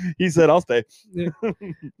 He said, I'll stay.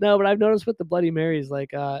 No, but I've noticed with the Bloody Marys,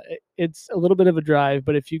 like it's a little bit of a drive,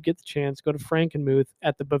 but if you get the chance, go to Frankenmuth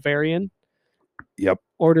at the Bavarian. Yep.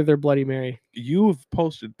 Order their Bloody Mary. You've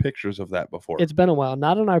posted pictures of that before. It's been a while.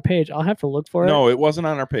 Not on our page. I'll have to look for it. No, it wasn't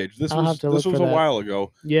on our page. This was a while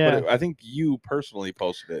ago. Yeah. But I think you personally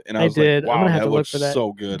posted it. And I was did. Like, wow, I'm gonna have that to look for that.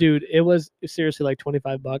 So good. Dude, it was seriously like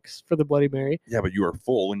 $25 for the Bloody Mary. Yeah, but you were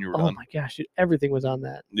full when you were done. Oh my gosh, dude, everything was on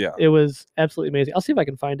that. Yeah. It was absolutely amazing. I'll see if I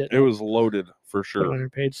can find it. It was loaded for sure. On our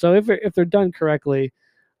page. So if they're done correctly,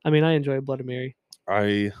 I mean, I enjoy Bloody Mary.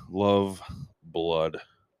 I love blood.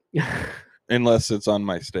 Unless it's on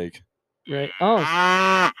my steak. Right.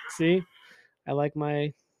 Oh, see, I like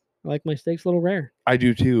my steaks a little rare. I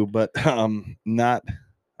do too, but not.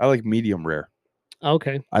 I like medium rare.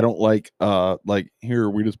 Okay. I don't like here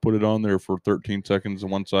we just put it on there for 13 seconds on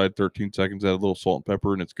one side, 13 seconds, add a little salt and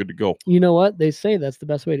pepper, and it's good to go. You know what? They say that's the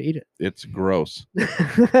best way to eat it. It's gross.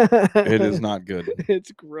 It is not good.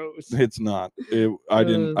 It's gross. It's not. I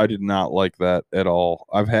did not like that at all.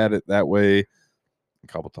 I've had it that way a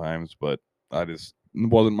couple times, but it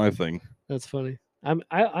wasn't my thing. That's funny.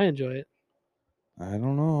 I enjoy it. I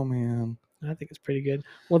don't know, man. I think it's pretty good.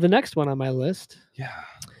 Well, the next one on my list,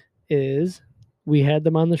 is we had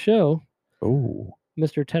them on the show. Oh,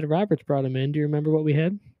 Mr. Ted Roberts brought him in. Do you remember what we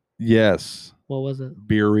had? Yes. What was it?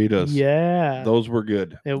 Beeritas. Yeah. Those were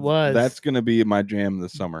good. It was. That's going to be my jam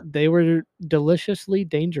this summer. They were deliciously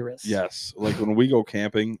dangerous. Yes. Like when we go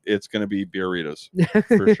camping, it's going to be Beeritas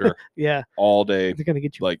for sure. Yeah. All day. They're going to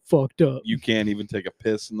get you like fucked up. You can't even take a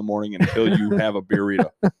piss in the morning until you have a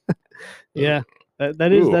Beerita. Yeah.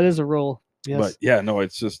 That is a rule. Yes. But yeah, no,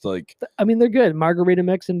 it's just like. I mean, they're good. Margarita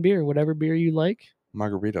mix and beer, whatever beer you like.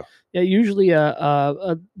 Margarita. Yeah. Usually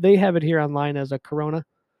they have it here online as a Corona.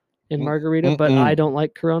 In margarita, but I don't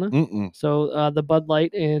like Corona. So the Bud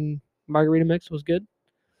Light and margarita mix was good.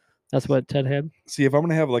 That's what Ted had. See, if I'm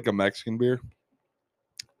gonna have like a Mexican beer,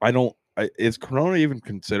 is Corona even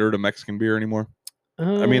considered a Mexican beer anymore?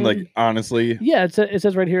 I mean, like honestly, yeah, it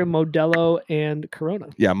says right here Modelo and Corona.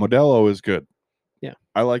 yeah, Modelo is good. Yeah.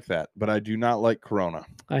 I like that, but I do not like Corona.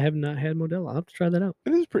 I have not had Modelo. I'll have to try that out.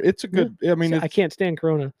 It is it's a good. I mean, See, it's, I can't stand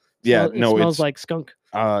Corona. Yeah, It smells like skunk.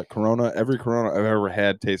 Corona. Every Corona I've ever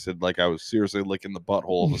had tasted like I was seriously licking the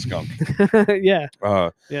butthole of a skunk. Yeah.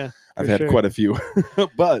 Yeah. I've had quite a few,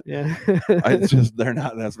 but yeah, it's just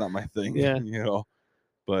that's not my thing. Yeah. You know,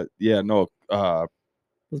 but yeah, no.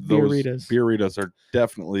 Those Those beeritas are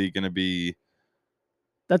definitely going to be.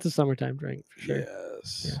 That's a summertime drink for sure.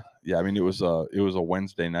 Yes. Yeah. I mean, it was a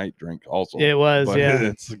Wednesday night drink also. It was. But Yeah.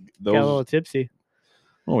 It's Got a little tipsy.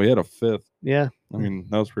 Oh, we had a fifth. Yeah. I mean,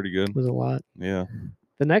 that was pretty good. It was a lot. Yeah.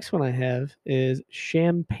 The next one I have is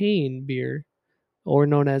champagne beer, or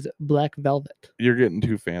known as Black Velvet. You're getting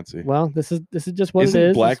too fancy. Well, this is just what Isn't it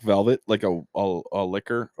is. Black Velvet like a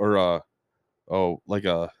liquor or like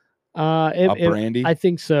a brandy? I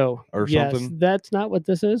think so. Or yes, something? that's not what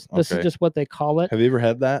this is. This is Okay. just what they call it. Have you ever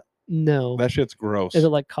had that? No. That shit's gross. Is it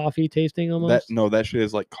like coffee tasting almost? That shit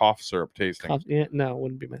is like cough syrup tasting. Yeah, no, it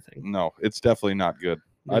wouldn't be my thing. No, it's definitely not good.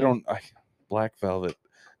 No. Black Velvet.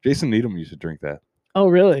 Jason Needham used to drink that Oh,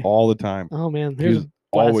 really? all the time. Oh man, He here's was a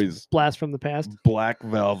blast, always blast from the past. Black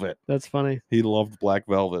Velvet. That's funny. He loved Black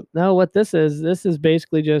Velvet. No, what this is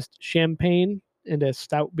basically just champagne and a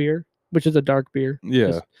stout beer, which is a dark beer.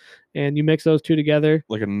 Yeah, and you mix those two together.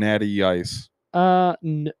 like a Natty Ice. No,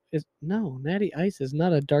 Natty Ice is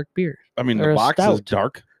not a dark beer. I mean, Or the a box is stout.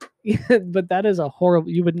 dark. But that is a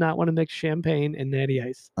horrible. You would not want to mix champagne and Natty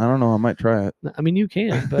Ice. I don't know. I might try it. I mean, you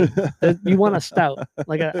can, but you want a stout,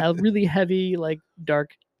 like a really heavy, like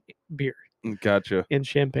dark beer Gotcha. and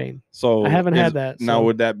champagne. So I haven't had that. Now, so-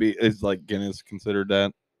 would that be is like Guinness considered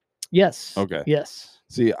that? Yes. Okay. Yes.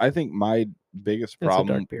 See, I think my biggest That's a dark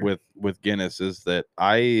problem beer. with Guinness is that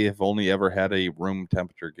I have only ever had a room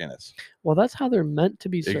temperature Guinness. Well, that's how they're meant to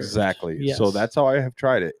be served. Exactly. Yes. So that's how I have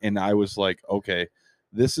tried it, and I was like, okay,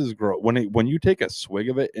 this is gross. When you take a swig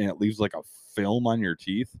of it and it leaves like a film on your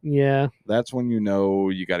teeth, Yeah. that's when you know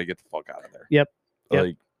you got to get the fuck out of there. Yep. Yep.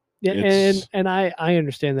 Like, Yeah, It's- and I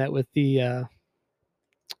understand that with the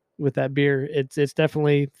with that beer, it's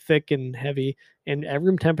definitely thick and heavy, and at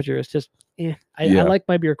room temperature, it's just I Yeah. like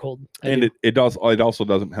my beer cold. and it also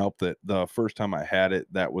doesn't help that the first time I had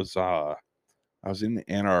it, that was I was in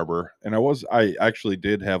Ann Arbor, and I actually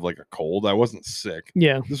did have like a cold. I wasn't sick.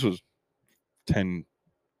 Yeah. This was 10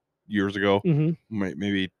 years ago, Mm-hmm.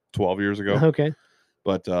 maybe 12 years ago. Okay.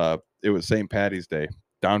 But it was St. Patty's Day,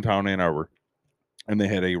 downtown Ann Arbor, and they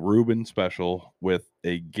had a Reuben special with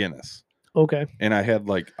a Guinness. Okay. And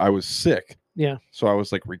I was sick. Yeah. So I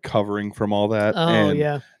was like recovering from all that. Oh and,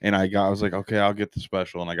 yeah. And I was like, okay, I'll get the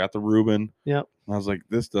special. And I got the Reuben. Yep. And I was like,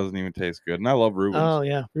 this doesn't even taste good. And I love Reubens. Oh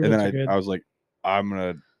yeah. and Rubens are then good. I was like, I'm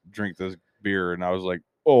going to drink this beer. And I was like,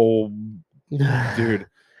 oh, dude,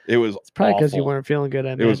 it was It's probably because you awful. weren't feeling good.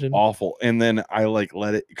 I It was imagine. awful. And then I like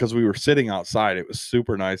let it, because we were sitting outside. It was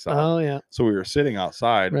super nice out. Oh yeah. So we were sitting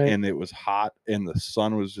outside Right. and it was hot and the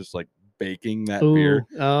sun was just like baking that Ooh. beer.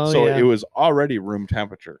 Oh So yeah. it was already room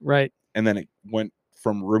temperature. Right. And then it went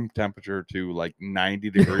from room temperature to like 90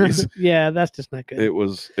 degrees. Yeah, that's just not good. It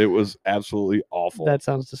was absolutely awful. That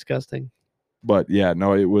sounds disgusting. But yeah,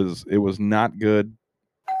 no, it was not good.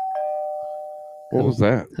 What was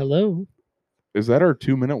that? Hello. Is that our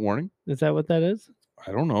 2-minute warning? Is that what that is?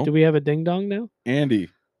 I don't know. Do we have a ding dong now? Andy,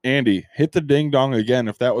 hit the ding dong again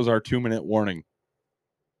if that was our 2-minute warning.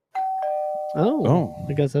 Oh.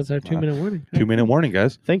 I guess that's our 2-minute warning. 2-minute warning,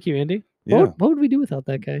 guys. Thank you, Andy. Yeah. What would we do without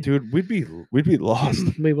that guy? Dude, we'd be lost.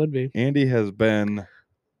 We would be. Andy has been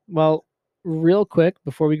Well, real quick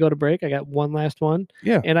before we go to break, I got one last one.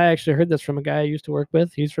 Yeah. And I actually heard this from a guy I used to work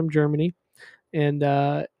with. He's from Germany,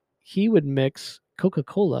 and he would mix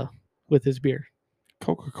Coca-Cola with his beer.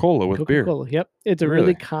 Coca-Cola with beer. Coca-Cola. Yep. It's a Really?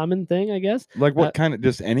 really common thing, I guess. Like what kind of,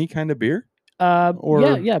 just any kind of beer?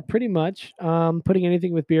 Yeah, yeah, pretty much. Putting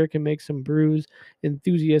anything with beer can make some brews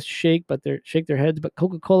enthusiasts shake their heads. But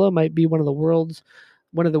Coca-Cola might be one of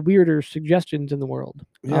the weirder suggestions in the world.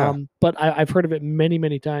 Yeah. But I've heard of it many,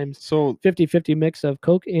 many times. So 50-50 mix of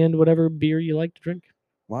Coke and whatever beer you like to drink.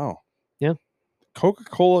 wow. Yeah.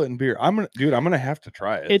 Coca-Cola and beer. I'm gonna have to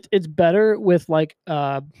try it. It's better with like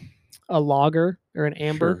a lager or an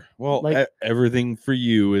amber. Sure. Well, like- everything for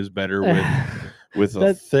you is better with a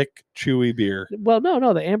That- thick, chewy beer. Well,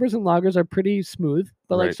 no, the ambers and lagers are pretty smooth,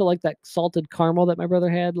 but Right. like that salted caramel that my brother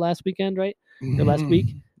had last weekend, right? Or last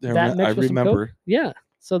week. That mixed I with some Coke? remember. Yeah.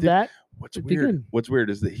 So Dude, that What's It'd be weird? good. What's weird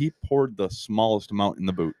is that he poured the smallest amount in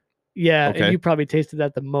the boot. yeah, Okay. and you probably tasted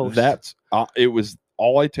that the most. That's it was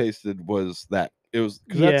all I tasted was that. It was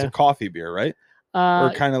because that's Yeah. a coffee beer, right?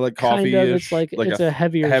 or kind of like coffee. It's like it's a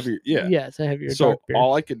heavier. Yeah. Yeah, it's a heavier So dark beer.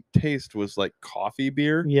 all I could taste was like coffee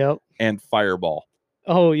beer. Yep. And Fireball.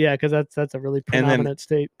 Oh yeah, because that's a really predominant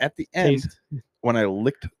state. At the end, when I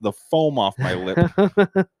licked the foam off my lip,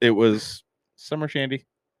 it was Summer Shandy.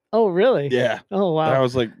 Oh really? Yeah. Oh wow. And I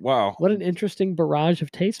was like, wow. What an interesting barrage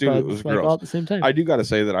of taste buds, it was like gross. all at the same time. I do got to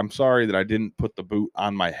say that I'm sorry that I didn't put the boot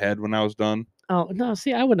on my head when I was done. Oh no!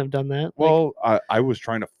 See, I wouldn't have done that. Well, I was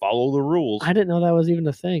trying to follow the rules. I didn't know that was even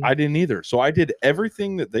a thing. I didn't either. So I did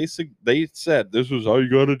everything that they said. This was how you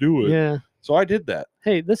got to do it. Yeah. So I did that.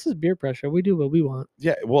 Hey, this is beer pressure. We do what we want.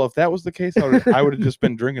 Yeah. Well, if that was the case, I would have just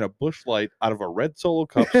been drinking a Busch Light out of a red Solo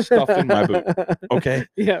cup stuffed in my boot. Okay.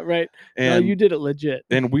 Yeah. Right. And no, you did it legit.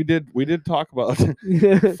 And we did talk about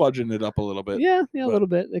fudging it up a little bit. Yeah. A little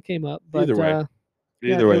bit. It came up. But either way,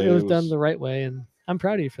 it was done the right way, and I'm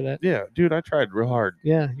proud of you for that. Yeah, dude, I tried real hard.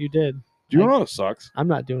 Yeah, you did. Do you know what sucks? I'm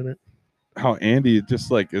not doing it. How Andy just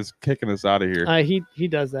like is kicking us out of here. He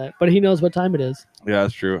does that, but he knows what time it is. Yeah,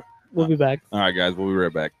 that's true. We'll be back. All right, guys, we'll be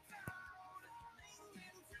right back.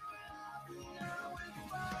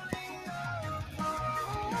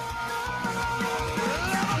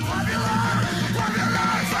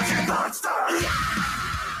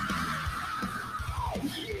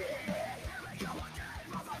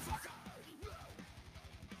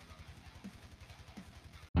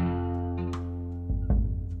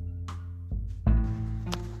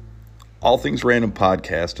 All Things Random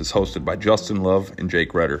podcast is hosted by Justin Love and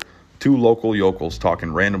Jake Redder, two local yokels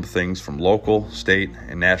talking random things from local, state,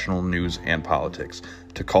 and national news and politics,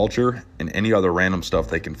 to culture and any other random stuff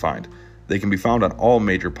they can find. They can be found on all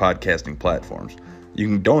major podcasting platforms. You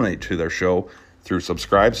can donate to their show through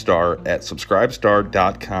Subscribestar at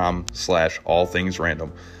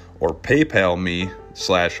subscribestar.com/allthingsrandom or PayPal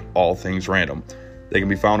me/allthingsrandom. They can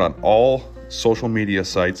be found on all social media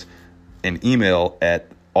sites and email at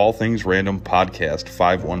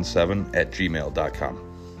allthingsrandompodcast517@gmail.com.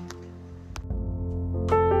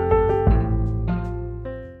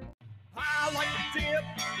 I like to dip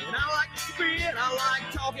and I like to spit. I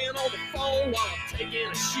like talking on the phone while I'm taking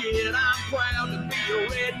a shit. I'm proud to be a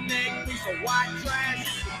redneck piece of white trash.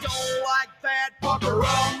 If you don't like that, fucker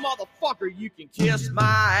up, motherfucker, you can kiss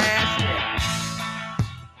my ass.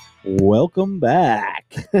 Welcome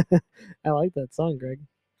back. I like that song, Greg.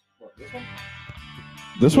 What, this one?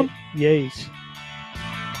 This one? Yes.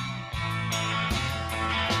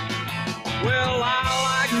 Well, I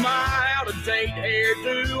like my out-of-date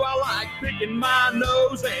hairdo. I like picking my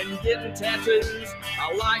nose and getting tattoos.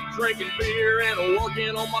 I like drinking beer and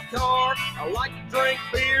working on my car. I like to drink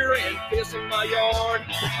beer and piss in my yard.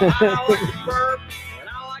 I like to burp and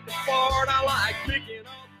I like to fart. I like picking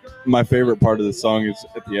up girls. My favorite part of the song is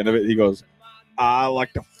at the end of it, he goes, I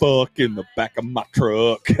like to fuck in the back of my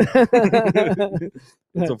truck.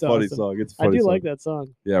 It's a funny song. It's a funny song. Like that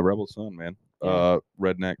song. Yeah, Rebel Son, man. Yeah.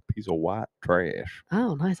 Redneck piece of white trash.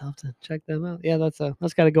 Oh, nice. I'll have to check them out. Yeah, that's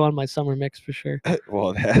got to go on my summer mix for sure. Well,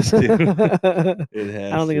 it has to. It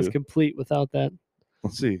has. I don't think it's complete without that.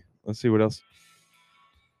 Let's see what else.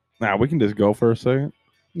 Now we can just go for a second.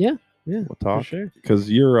 Yeah, we'll talk. For sure. Because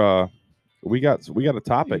you're we got a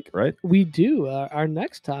topic, right? We do. Our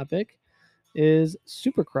next topic is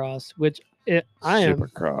Supercross, which I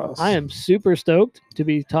am super stoked to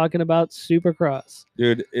be talking about Supercross.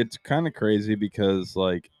 Dude, it's kind of crazy because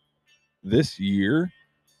like this year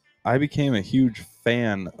I became a huge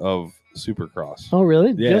fan of Supercross. Oh,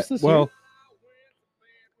 really? Yeah. Just this year?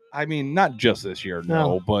 I mean, not just this year,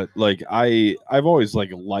 no, but like I've always like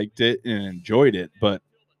liked it and enjoyed it, but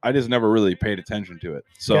I just never really paid attention to it.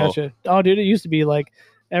 So gotcha. Oh, dude, it used to be like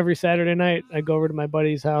every Saturday night I'd go over to my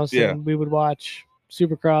buddy's house and we would watch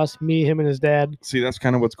Supercross, me, him, and his dad. See, that's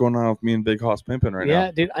kind of what's going on with me and Big Hoss Pimpin' right now.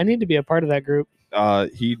 Yeah, dude, I need to be a part of that group.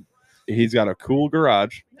 He's got a cool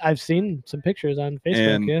garage. I've seen some pictures on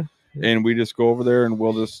Facebook, and we just go over there and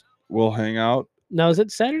we'll hang out. Now, is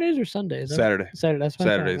it Saturdays or Sundays? Saturday. That's fine.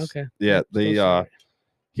 Saturdays. Okay. Yeah,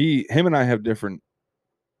 him and I have different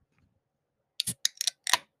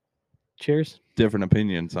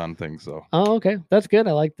opinions on things, though. Oh, okay, that's good.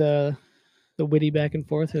 I like the witty back and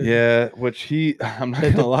forth. Yeah, which I'm not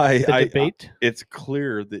gonna lie, the debate. It's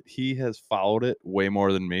clear that he has followed it way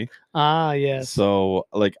more than me. Ah, yes. So,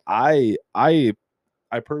 like, I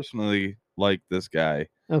personally like this guy.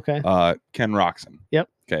 Okay. Ken Roxon. Yep.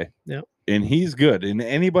 Okay. Yep. And he's good. And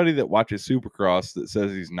anybody that watches Supercross that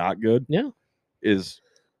says he's not good, is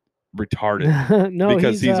retarded. No,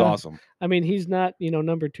 because he's awesome. I mean, he's not,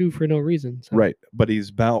 number 2 for no reason. So. Right. But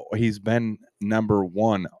he's been number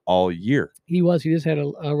 1 all year. He was. He just had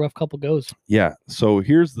a rough couple goes. Yeah. So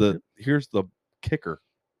here's the kicker.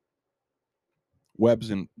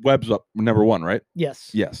 Webb's up number 1, right?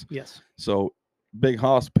 Yes. Yes. Yes. So Big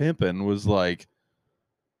Hoss Pimpin' was like,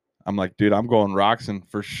 I'm like, dude, I'm going Roxon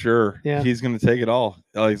for sure. Yeah. He's gonna take it all.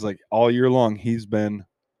 He's like, all year long, he's been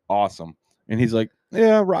awesome. And he's like,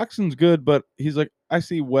 yeah, Roxon's good, but he's like, I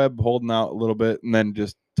see Webb holding out a little bit and then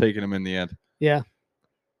just taking him in the end. Yeah.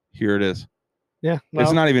 Here it is. Yeah. Well,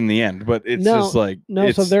 it's not even the end, but it's just like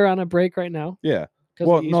so they're on a break right now. Yeah.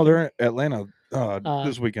 Well, no, they're in Atlanta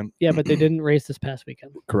this weekend. Yeah, but they didn't race this past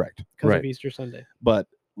weekend. Correct. Because of Easter Sunday. But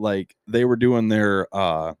like they were doing their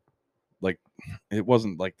like it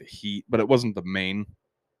wasn't like the heat, but it wasn't the main.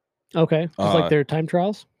 Okay. Just like their time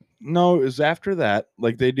trials? No, it was after that.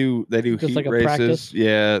 Like they do just heat like races. Practice?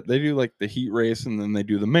 Yeah, they do like the heat race and then they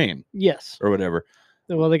do the main. Yes. Or whatever.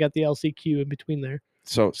 Well, they got the LCQ in between there.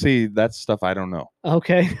 So see, that's stuff I don't know.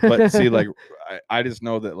 Okay. But see, like I just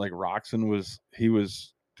know that like Roxon was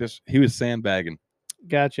sandbagging.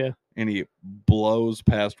 Gotcha. And he blows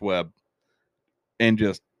past Webb and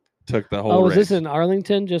just took the whole race. Oh, was this in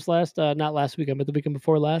Arlington just not last weekend, but the weekend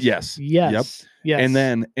before last? Yes. Yes. Yep. Yes. And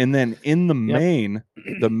then in the main,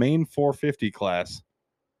 the main 450 class.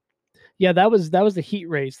 Yeah, that was the heat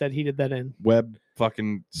race that he did that in. Webb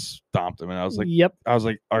fucking stomped him, and I was like, "Yep." I was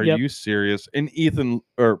like, "Are you serious?" And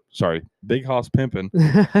Big Hoss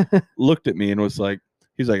Pimpin' looked at me and was like,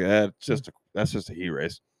 "He's like, that's just a heat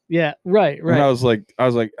race." Yeah, right. And I was like, I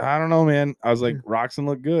don't know, man. I was like, Roxon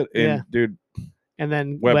looked good, and dude. And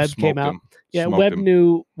then Webb came out. Yeah, Smoked Webb him.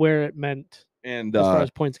 knew where it meant, and as far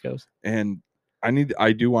as points goes. And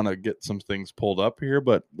I do want to get some things pulled up here,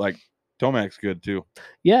 but like Tomac's good too.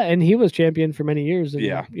 Yeah, and he was champion for many years,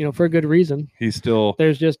 and for a good reason. He's still.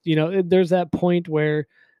 There's just there's that point where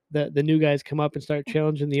the new guys come up and start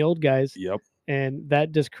challenging the old guys. Yep. And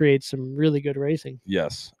that just creates some really good racing.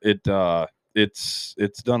 Yes, it's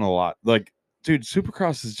done a lot. Like, dude,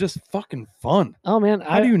 Supercross is just fucking fun. Oh man,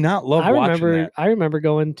 how do you not love watching that? I remember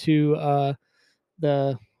going to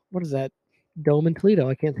what is that dome in Toledo?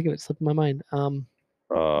 I can't think of it. Slipping my mind.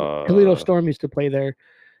 Toledo Storm used to play there.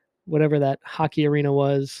 Whatever that hockey arena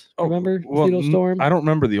was. Remember Toledo Storm? I don't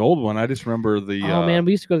remember the old one. I just remember the. Oh man,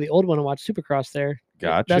 we used to go to the old one and watch Supercross there.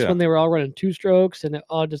 Gotcha. That's when they were all running 2-strokes, and it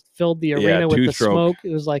all just filled the arena with the smoke. It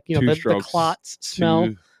was like the clots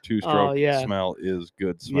smell. Two-stroke smell is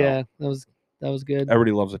good smell. Yeah, that was good.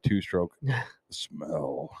 Everybody loves a 2-stroke.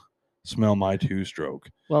 Smell my 2-stroke.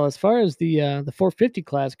 Well, as far as the 450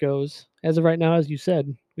 class goes, as of right now, as you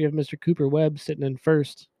said, we have Mr. Cooper Webb sitting in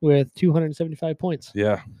first with 275 points.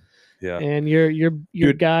 Yeah. Yeah. And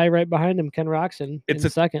your guy right behind him, Ken Roxon, in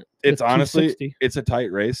second. It's honestly it's a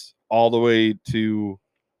tight race all the way to,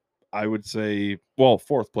 I would say,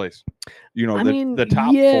 fourth place. The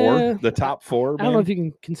top four. The top four. I don't know if you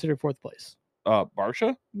can consider fourth place.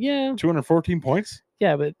 Barsha? Yeah. 214 points.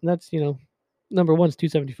 Yeah, but that's number one's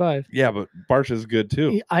 275. Yeah, but Barsha's good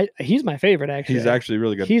too. He's my favorite actually. He's actually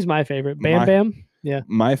really good. He's my favorite. Bam. Yeah.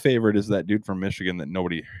 My favorite is that dude from Michigan that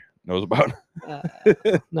nobody knows about.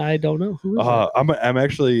 I don't know who is that? I'm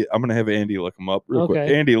gonna have Andy look him up real quick.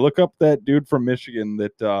 Andy, look up that dude from Michigan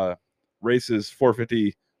that races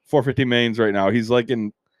 450 mains right now. He's like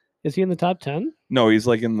in. Is he in the top 10? No, he's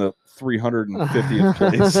like in the 350th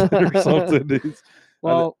place or something.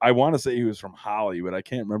 Well, I want to say he was from Holly, but I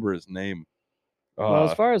can't remember his name. Well,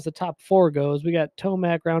 as far as the top 4 goes, we got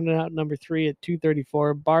Tomac rounding out number 3 at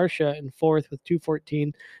 234, Barsha in 4th with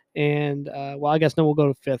 214, and I guess we'll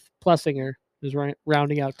go to 5th. Plessinger is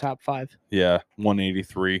rounding out top 5. Yeah,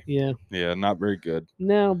 183. Yeah, not very good.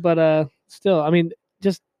 No, but still, I mean,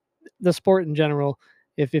 just the sport in general.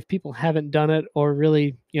 If people haven't done it, or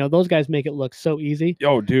really, those guys make it look so easy.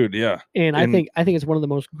 Oh, dude, yeah. And I think it's one of the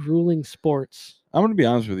most grueling sports. I'm gonna be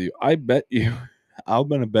honest with you. I'm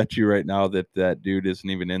gonna bet you right now that dude isn't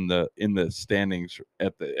even in the standings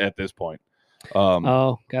at this point.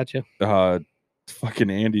 Oh, gotcha.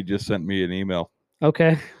 Fucking Andy just sent me an email.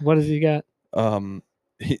 Okay, what has he got?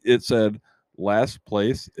 It said last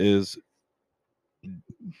place is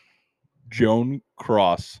Joan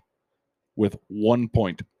Cross with 1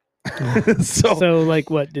 point. So like,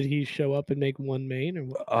 what did he show up and make one main, or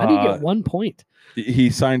what? How do you get 1 point? He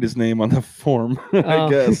signed his name on the form. I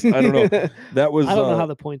guess I don't know. That was I don't know how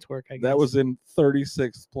the points work. I guess that was in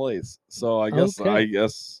 36th place. So I guess okay.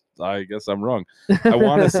 I guess I'm wrong. I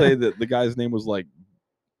want to say that the guy's name was like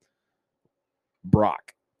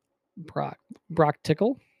Brock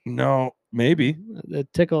Tickle. No, maybe the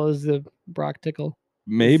Tickle is the Brock Tickle.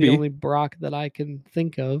 Maybe it's the only Brock that I can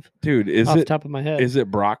think of. Dude, is off it the top of my head? Is it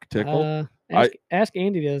Brock Tickle? Ask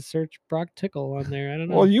Andy to search Brock Tickle on there. I don't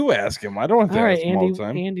know. Well, you ask him. I don't have to all right, ask him all Andy. the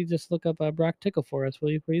time. Andy, just look up Brock Tickle for us,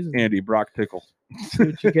 will you please? Andy Brock Tickle. See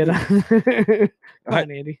what you get on. Come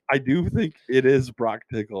on, Andy. I do think it is Brock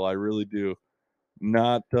Tickle. I really do.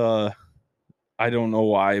 Not. I don't know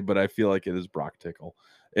why, but I feel like it is Brock Tickle.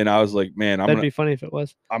 And I was like, man, That'd be funny if it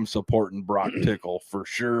was. I'm supporting Brock Tickle for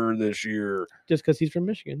sure this year. Just because he's from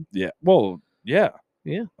Michigan. Yeah. Well, yeah.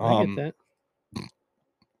 Yeah, I get that.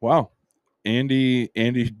 Wow. Andy's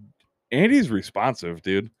responsive,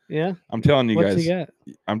 dude. Yeah. I'm telling you What's guys. he got?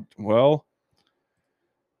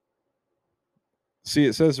 See,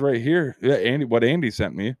 it says right here. Yeah, what Andy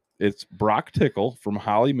sent me. It's Brock Tickle from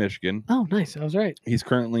Holly, Michigan. Oh, nice. I was right. He's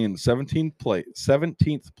currently in 17th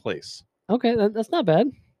place. Okay, that's not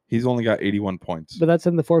bad. He's only got 81 points. But that's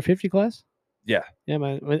in the 450 class? Yeah. Yeah,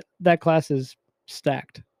 man. That class is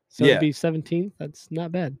stacked. So Yeah. to be 17th, that's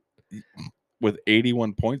not bad. With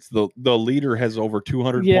 81 points, the leader has over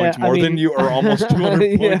 200 Yeah, points more than you, or almost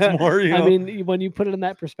 200 Yeah. points more. You know? I mean, when you put it in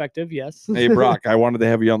that perspective, yes. Hey, Brock, I wanted to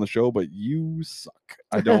have you on the show, but you suck.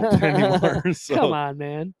 I don't anymore. So. Come on,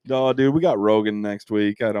 man. No, dude, we got Rogan next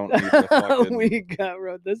week. I don't need to fucking... We got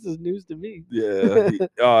this is news to me. Yeah.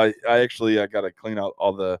 I got to clean out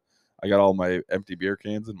I got all my empty beer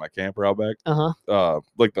cans in my camper out back. Uh-huh.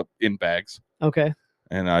 Like in bags. Okay.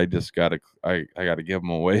 And I just gotta give them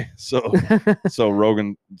away. So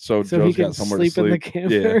Rogan, so he Joe's can got somewhere to sleep in the sleep.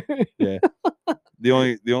 camper. Yeah.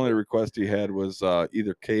 The only request he had was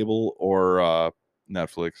either cable or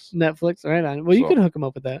Netflix. Netflix, right on. Well, you So, could hook him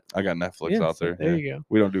up with that. I got Netflix Yeah, out there. There Yeah. you go.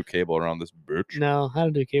 We don't do cable around this bitch. No, I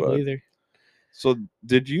don't do cable But- either. So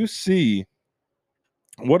did you see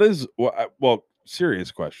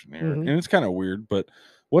serious question here, Mhm. and it's kind of weird, but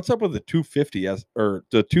what's up with the 250 or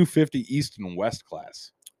the 250 East and West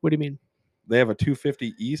class? What do you mean? They have a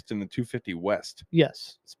 250 East and a 250 West.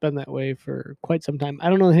 Yes, it's been that way for quite some time. I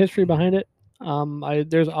don't know the history behind it.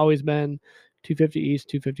 There's always been 250 East,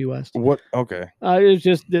 250 West. What? Okay. It was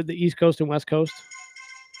just the East Coast and West Coast.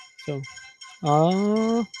 So,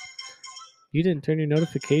 you didn't turn your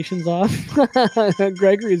notifications off.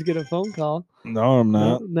 Gregory's getting a phone call. No, I'm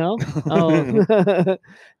not. No. Oh,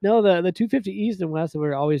 no. The 250 East and West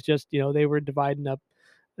were always just they were dividing up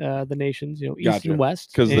the nations, East Gotcha. and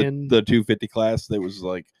West. Because and the 250 class, that was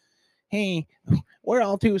like, hey, we're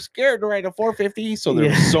all too scared to ride a 450. So there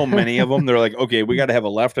Yeah. were so many of them. They're like, okay, we got to have a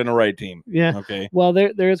left and a right team. yeah. Okay. Well,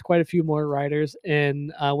 there is quite a few more riders,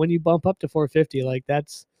 and when you bump up to 450, like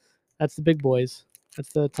that's the big boys.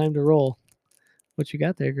 That's the time to roll. What you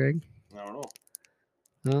got there, Greg? I don't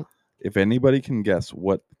know. Huh? If anybody can guess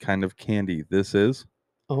what kind of candy this is,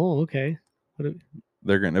 Oh, okay.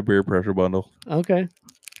 they're getting a beer pressure bundle. Okay.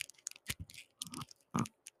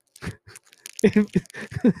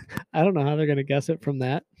 I don't know how they're gonna guess it from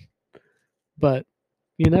that, but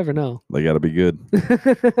you never know. They got to be good.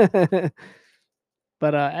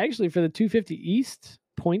 But actually, for the 250 East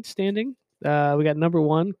point standing, we got number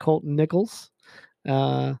 1 Colton Nichols,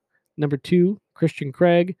 number 2 Christian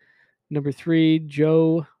Craig, number 3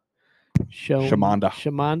 Joe Shamanda.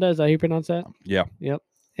 Shamanda, is that how you pronounce that? Yeah. Yep.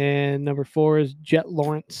 And number 4 is Jet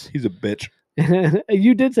Lawrence. He's a bitch.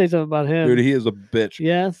 You did say something about him. Dude, he is a bitch.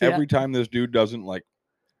 Yes. Every time this dude doesn't like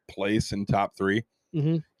place in top 3,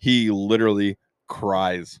 Mm-hmm. he literally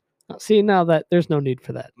cries. See, now that there's no need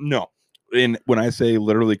for that. No. And when I say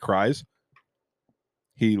literally cries,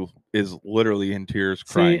 he is literally in tears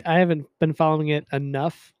crying. See, I haven't been following it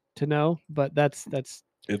enough to know, but that's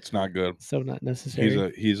It's not good. so not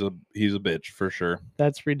necessary. He's a bitch for sure.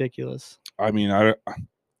 That's ridiculous. I mean, I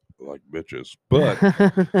like bitches, but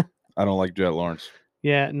I don't like Jet Lawrence.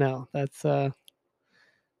 Yeah, no, that's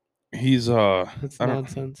He's that's I don't-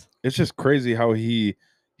 nonsense. it's just crazy how he's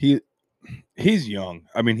young.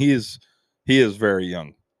 I mean, he is very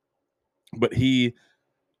young, but he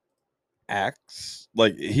acts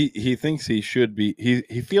like he thinks he should be.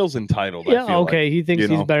 He feels entitled. I Yeah, feel okay. like. He thinks you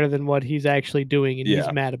he's know? better than what he's actually doing, and Yeah.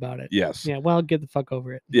 he's mad about it. Yes. Yeah, well, get the fuck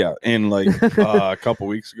over it. Yeah, and like a couple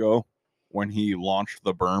weeks ago when he launched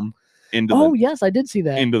the berm into Oh the yes, I did see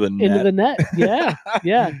that into the net. into the net. Yeah,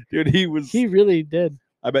 yeah. Dude, he He really did.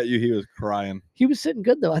 I bet you he was crying. He was sitting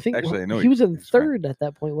good though. I think Actually, I know he was in he's crying. third at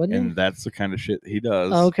that point, wasn't he? And that's the kind of shit he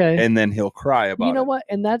does. Okay. And then he'll cry about You know it. what?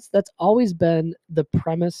 And that's always been the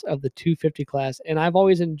premise of the 250 class, and I've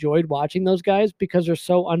always enjoyed watching those guys because they're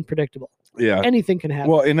so unpredictable. Yeah. Anything can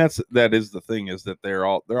happen. Well, and that is the thing, is that they're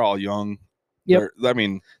all young. Yep. I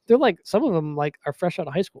mean, They're like some of them like are fresh out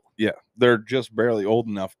of high school, yeah, they're just barely old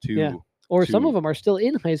enough to Yeah. or some to of them are still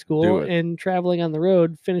in high do school it. and traveling on the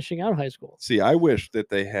road, finishing out high school. see. I wish that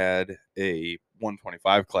they had a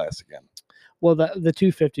 125 class again. Well, the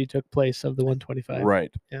 250 took place of the 125.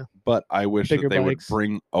 Right. Yeah. But I wish Bigger that they bikes. would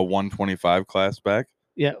bring a 125 class back.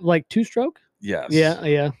 Yeah, like 2-stroke. Yes.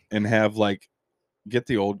 Yeah. And have like get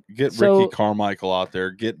So- Ricky Carmichael out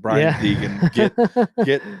there, get Brian Yeah. Deegan,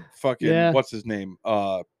 get fucking Yeah. what's his name?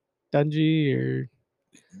 Dungy or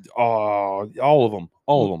All of them.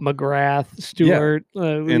 McGrath, Stewart,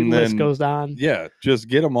 And list then- goes on. Yeah, just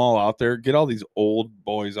get them all out there. Get all these old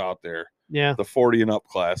boys out there. Yeah. The 40 and up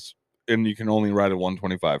class, and you can only ride a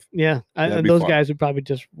 125. Yeah. That'd be Those fun. guys would probably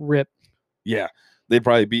just rip. Yeah, they'd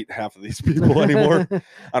probably beat half of these people anymore.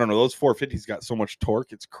 I don't know. Those 450s got so much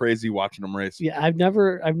torque. It's crazy watching them race. Yeah, I've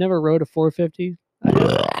never rode a 450.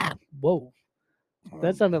 Whoa.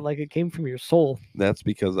 That sounded like it came from your soul. That's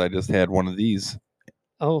because I just had one of these.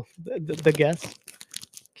 Oh, the guess.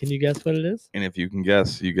 Can you guess what it is? And if you can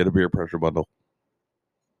guess, you get a beer pressure bundle.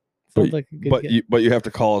 Sounds like a good But guess. you have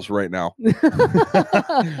to call us right now.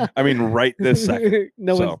 I mean, right this second.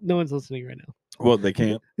 no So- one's listening right now. Well, they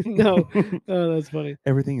can't. No. Oh, that's funny.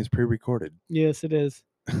 Everything is pre-recorded. Yes, it is.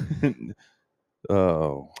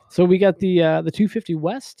 Oh, So we got the 250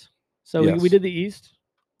 West. So we Yes. did the East.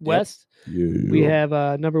 West. yeah. We have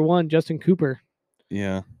number 1, Justin Cooper.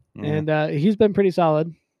 Yeah. And he's been pretty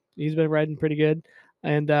solid. He's been riding pretty good.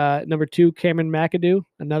 And number 2, Cameron McAdoo,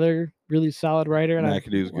 another really solid rider. And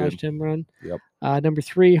McAdoo's I've watched him run. Yep. Number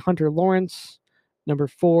 3, Hunter Lawrence. Number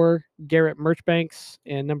 4, Garrett Merchbanks.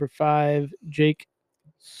 And number 5, Jake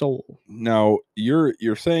Soul. Now you're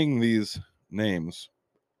saying these names.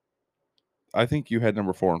 I think you had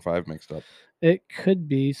number 4 and 5 mixed up. It could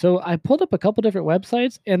be. So I pulled up a couple different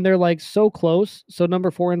websites, and they're like so close. So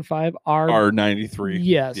number 4 and 5 are R93.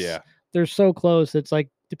 Yes. Yeah. They're so close. It's like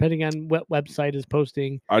depending on what website is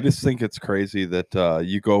posting. I just think it's crazy that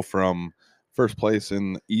you go from first place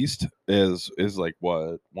in the East is like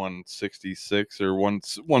what 166 or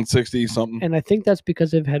 160 something. And I think that's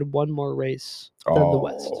because they've had one more race than the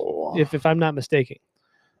West. If I'm not mistaken.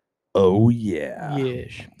 Oh yeah.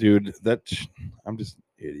 Yes. Dude, I'm just an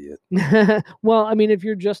idiot. Well, I mean, if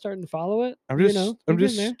you're just starting to follow it, I'm you just know, I'm you're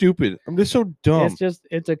just getting stupid. I'm just so there. dumb.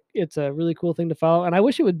 It's a really cool thing to follow. And I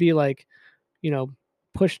wish it would be like,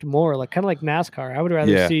 pushed more, like kind of like NASCAR. I would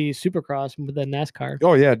rather Yeah. see Supercross than NASCAR.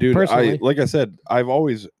 Oh yeah, dude. Personally. Like I said, I've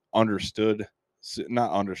always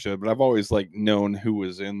not understood, but I've always like known who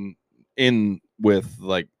was in with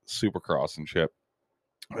like Supercross and shit.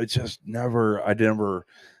 I never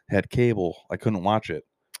had cable. I couldn't watch it.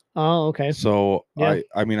 Oh, okay. So Yeah.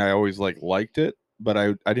 I mean I always liked it, but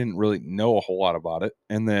I didn't really know a whole lot about it.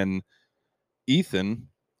 And then Ethan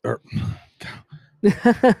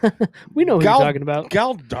We know who Gal- you're talking about.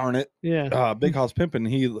 gal darn it, Yeah. Big House Pimpin',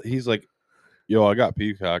 he's like, yo, I got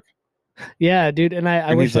Peacock. Yeah, dude. And I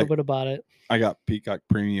And wish he's I like- would have bought it. I got Peacock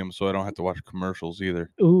Premium, so I don't have to watch commercials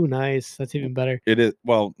either. Ooh, nice. That's even better. It is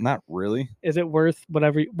not really. Is it worth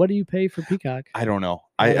whatever? What do you pay for Peacock? I don't know.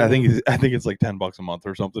 I I don't think it's like $10 a month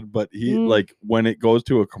or something. But he Mm. like when it goes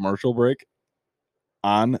to a commercial break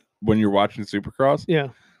on when you're watching Supercross, Yeah.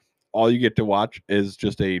 all you get to watch is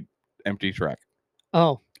just a empty track.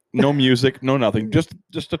 Oh, No music, no nothing, just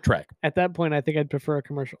a track. at that point, I think I'd prefer a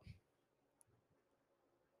commercial.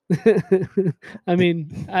 I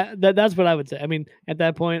mean, that's what I would say. I mean, at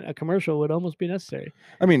that point, a commercial would almost be necessary.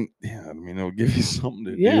 I mean, yeah, I mean it'll give you something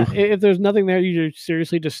to Yeah. do. If there's nothing there, you're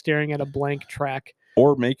seriously just staring at a blank track.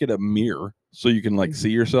 Or make it a mirror so you can like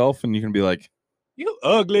see yourself and you can be like, You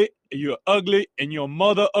ugly, you're ugly, and your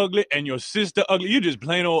mother ugly, and your sister ugly. You just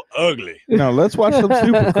plain old ugly. now let's watch some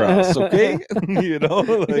Supercross, okay? You know,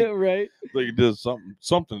 Yeah, like right. it does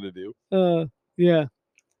something to do. Yeah.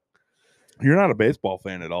 You're not a baseball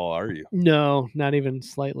fan at all, are you? No, not even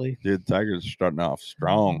slightly. Dude, Tigers are starting off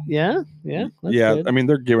strong. Yeah. Yeah. That's Yeah, good. I mean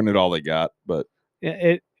they're giving it all they got, but Yeah,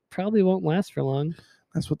 it probably won't last for long.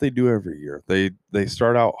 that's what they do every year. They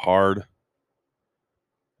start out hard,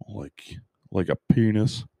 like a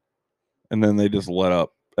penis, and then they just let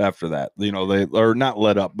up after that. You know, they are not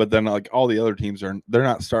let up, but then like all the other teams they're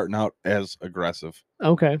not starting out as aggressive.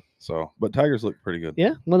 Okay. So, but Tigers look pretty good.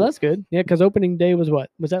 Yeah. Well, that's good. Yeah, because opening day was what?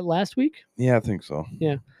 Was that last week? Yeah, I think so.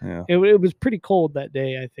 Yeah. Yeah. It was pretty cold that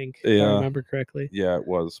day, I think. If I Yeah. remember correctly. Yeah, it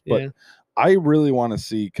was. But Yeah. I really want to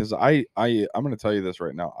see because I'm going to tell you this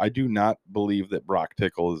right now. I do not believe that Brock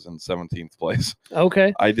Tickle is in 17th place.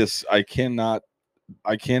 Okay. I cannot.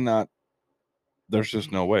 There's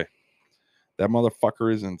just no way. That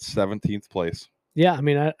motherfucker is in 17th place, Yeah. I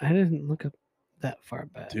mean, I didn't look up that far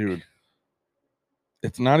back. dude.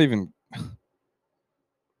 It's not even.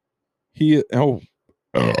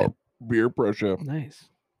 Beer pressure. Nice.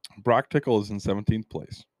 Brock Tickle is in 17th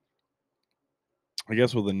place. I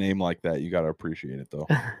guess with a name like that, you got to appreciate it though.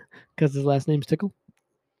 Because his last name's Tickle.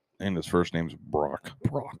 And his first name's Brock.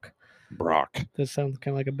 Brock. That sounds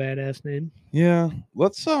kind of like a badass name. Yeah.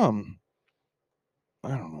 Let's I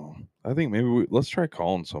don't know. I think maybe let's try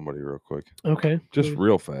calling somebody real quick. Okay. Just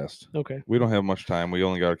real fast. Okay. We don't have much time. We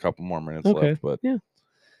only got a couple more minutes left, but yeah,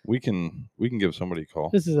 we can give somebody a call.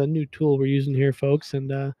 This is a new tool we're using here, folks, and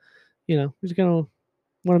we're just gonna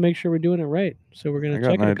want to make sure we're doing it right. So we're gonna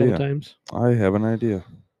check it a couple times. I have an idea.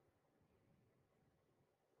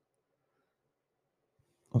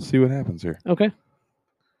 Let's see what happens here. Okay.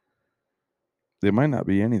 It might not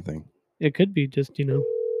be anything. It could be just,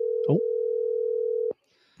 oh.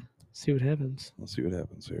 See what happens. Let's see what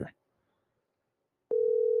happens here.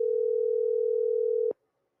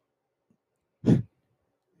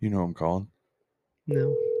 You know I'm calling?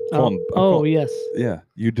 No. I'm yes. Yeah.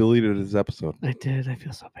 You deleted his episode. I did. I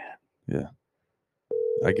feel so bad. Yeah.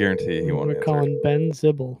 I guarantee you he won't We're answer. calling Ben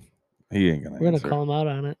Zibble. He ain't going to answer. We're going to call him out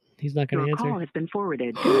on it. He's not going to answer. Your call has been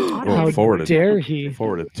forwarded. How forwarded. dare he?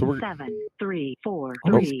 Forwarded. So we're 7 3 4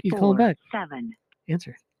 Oh, 3 he's calling 4 back. 7.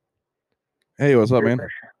 Answer. Hey, what's up, man?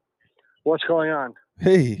 What's going on?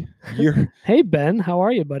 Hey, you're Hey, Ben. How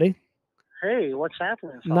are you, buddy? Hey, what's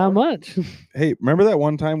happening? Fella? Not much. Hey, remember that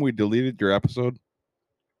one time we deleted your episode?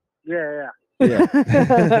 Yeah.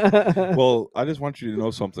 Yeah. Well, I just want you to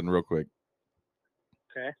know something real quick.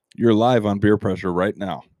 Okay. You're live on Beer Pressure right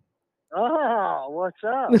now. Oh, what's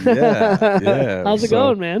up? Yeah. How's it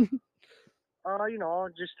going, man?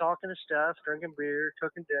 Just talking to Steph, drinking beer,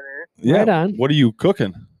 cooking dinner. Yeah. Right on. What are you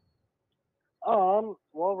cooking?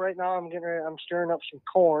 Well, right now I'm stirring up some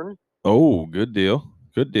corn. Oh, good deal.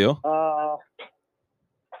 Good deal.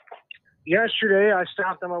 Yesterday I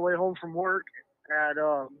stopped on my way home from work at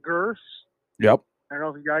Girth's. Yep. I don't know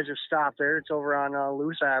if you guys have stopped there. It's over on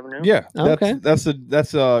Luce Avenue. Yeah. Okay. That's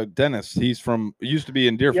Dennis. He's used to be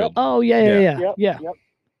in Deerfield. Oh, yeah. Yep.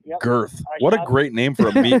 Girth. What a great name for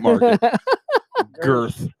a meat market.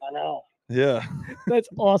 Girth. I know. Yeah. That's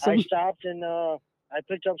awesome. I stopped and I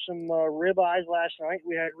picked up some ribeyes last night.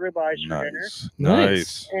 We had ribeyes for dinner.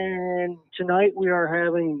 Nice. And tonight we are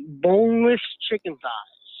having boneless chicken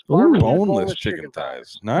thighs. Ooh. Boneless chicken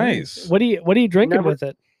thighs. Nice. What are you drinking with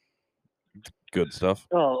it? Good stuff.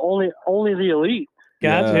 Oh, only the elite.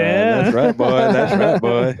 Gotcha. Yeah, that's right, boy. That's right,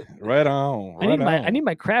 boy. Right on. I need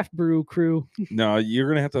my craft brew crew. No, you're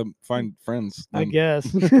gonna have to find friends. I guess.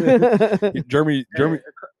 Jeremy.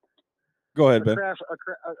 Go ahead, Ben.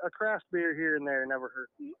 A craft beer here and there never hurt.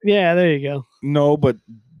 Yeah, there you go. No, but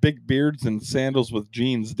big beards and sandals with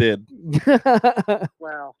jeans did.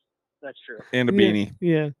 Well, that's true. And a beanie.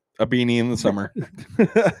 Yeah. A beanie in the summer.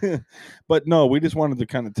 But no, we just wanted to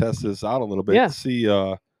kind of test this out a little bit. Yeah. See,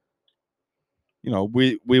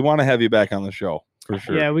 we want to have you back on the show for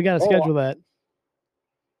sure. Yeah, we got to schedule that.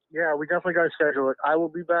 Yeah, we definitely got to schedule it. I will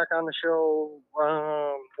be back on the show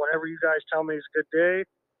whenever you guys tell me it's a good day.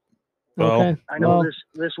 Well, okay. I know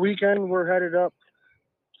this weekend we're headed up.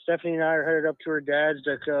 Stephanie and I are headed up to her dad's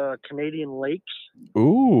at Canadian Lakes.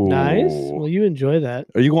 Ooh. Nice. Well, you enjoy that.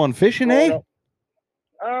 Are you going fishing, eh?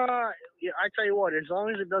 Yeah, I tell you what, as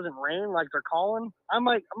long as it doesn't rain like they're calling, I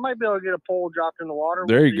might be able to get a pole dropped in the water.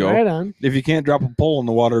 There you go. Right on. If you can't drop a pole in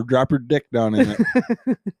the water, drop your dick down in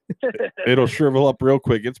it. It'll shrivel up real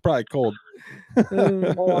quick. It's probably cold.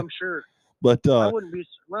 Oh, I'm sure. But I wouldn't be.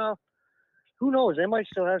 Well, who knows? They might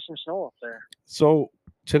still have some snow up there. So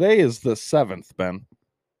today is the 7th, Ben.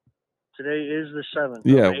 Today is the 7th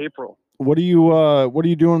of April. What are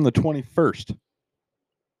you doing the 21st?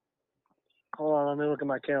 Hold on, let me look at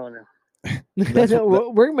my calendar.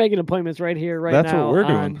 We're making appointments right here, right now. That's what we're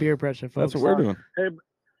doing. On Beer Pressure, folks. That's what we're doing.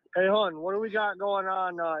 Hey, hon, what do we got going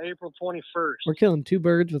on April 21st? We're killing two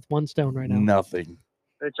birds with one stone right now. Nothing.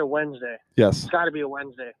 It's a Wednesday. Yes. It's got to be a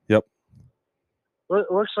Wednesday. Yep.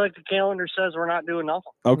 Looks like the calendar says we're not doing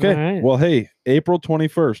nothing. Okay. Right. Well, hey, April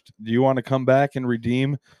 21st. Do you want to come back and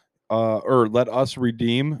redeem, or let us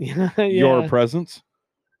redeem your presence?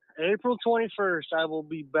 April 21st, I will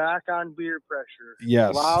be back on Beer Pressure.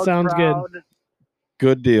 Yes. Loud, sounds proud, good.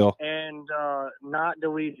 Good deal. And not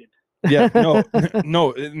deleted. Yeah,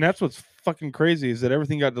 no, and that's what's fucking crazy is that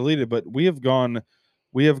everything got deleted, but we have gone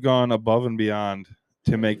above and beyond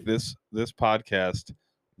to make this podcast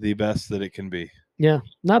the best that it can be. Yeah,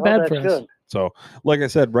 not bad for us. Good. So, like I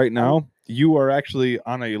said, right now you are actually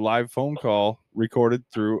on a live phone call recorded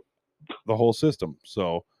through the whole system.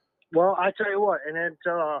 So, well, I tell you what, and it,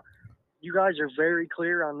 you guys are very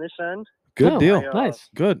clear on this end. good deal. Nice.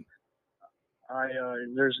 Good.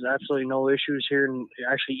 There's absolutely no issues here, and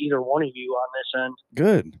actually either one of you on this end.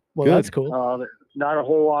 Good. Well, good. that's cool. Not a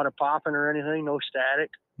whole lot of popping or anything. No static.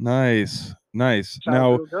 Nice. Sounds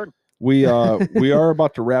Now real good. we are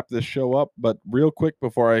about to wrap this show up, but real quick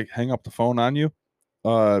before I hang up the phone on you,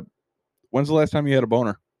 when's the last time you had a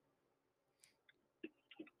boner?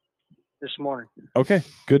 This morning. Okay,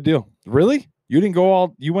 good deal. Really? You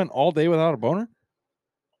went all day without a boner?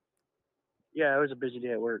 Yeah, it was a busy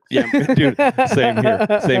day at work. Yeah, dude, same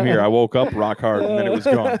here. I woke up rock hard and then it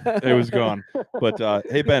was gone. But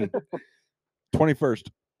hey Ben, 21st.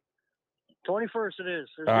 21st it is.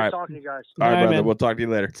 It was All good right. talking to you guys. All right, brother. man. We'll talk to you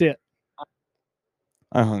later. See ya.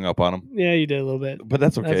 I hung up on him, Yeah, you did a little bit. but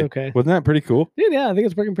that's okay. That's okay. Wasn't that pretty cool? Dude, yeah, I think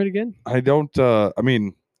it's working pretty good. I don't. I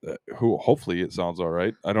mean, hopefully it sounds all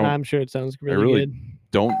right. I'm sure it sounds really, really good.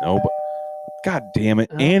 don't know, but God damn it,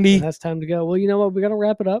 Oh, Andy. That's time to go. Well, you know what? We got to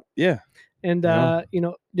wrap it up. Yeah. And Yeah.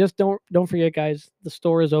 just don't forget, guys. The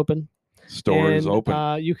store is open. Store is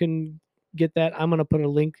open. You can get that. I'm gonna put a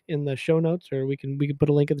link in the show notes, or we can put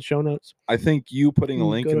a link in the show notes. I think you putting a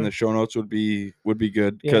link in the show notes would be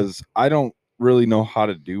good because I don't really know how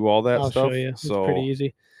to do all that I'll stuff. show you. It's So pretty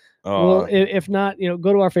easy. Well, if not,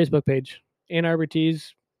 go to our Facebook page,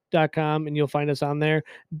 AnnArborTees.com, and you'll find us on there.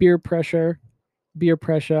 Beer Pressure,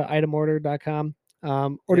 itemorder.com.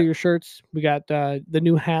 Order your shirts. We got the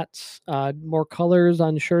new hats, more colors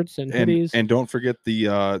on shirts and hoodies. And don't forget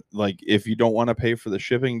the if you don't want to pay for the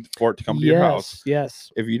shipping for it to come to your house.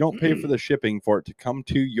 Yes. If you don't pay for the shipping for it to come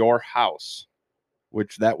to your house,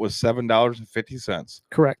 which that was $7.50.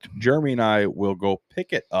 Correct. Jeremy and I will go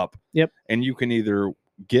pick it up. Yep. And you can either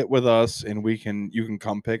get with us and you can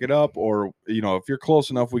come pick it up, or if you're close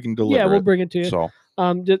enough, we can deliver. Yeah, we'll bring it to you. So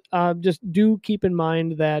just do keep in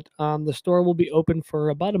mind that the store will be open for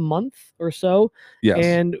about a month or so. Yes.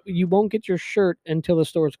 And you won't get your shirt until the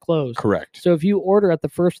store is closed. Correct. So if you order at the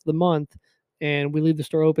first of the month and we leave the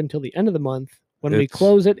store open till the end of the month, when we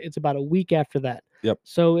close it, it's about a week after that. Yep.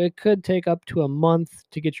 So it could take up to a month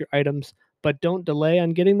to get your items, but don't delay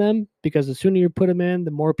on getting them, because the sooner you put them in,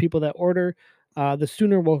 the more people that order, the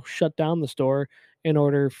sooner we'll shut down the store in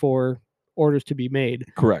order for orders to be made.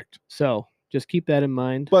 Correct. So just keep that in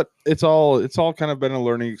mind. But it's all kind of been a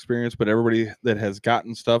learning experience. But everybody that has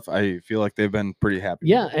gotten stuff, I feel like they've been pretty happy.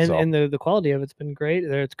 Yeah, with it, and the quality of it's been great.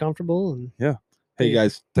 It's comfortable and yeah. Hey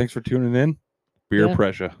guys, thanks for tuning in. Beer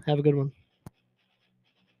Pressure. Have a good one.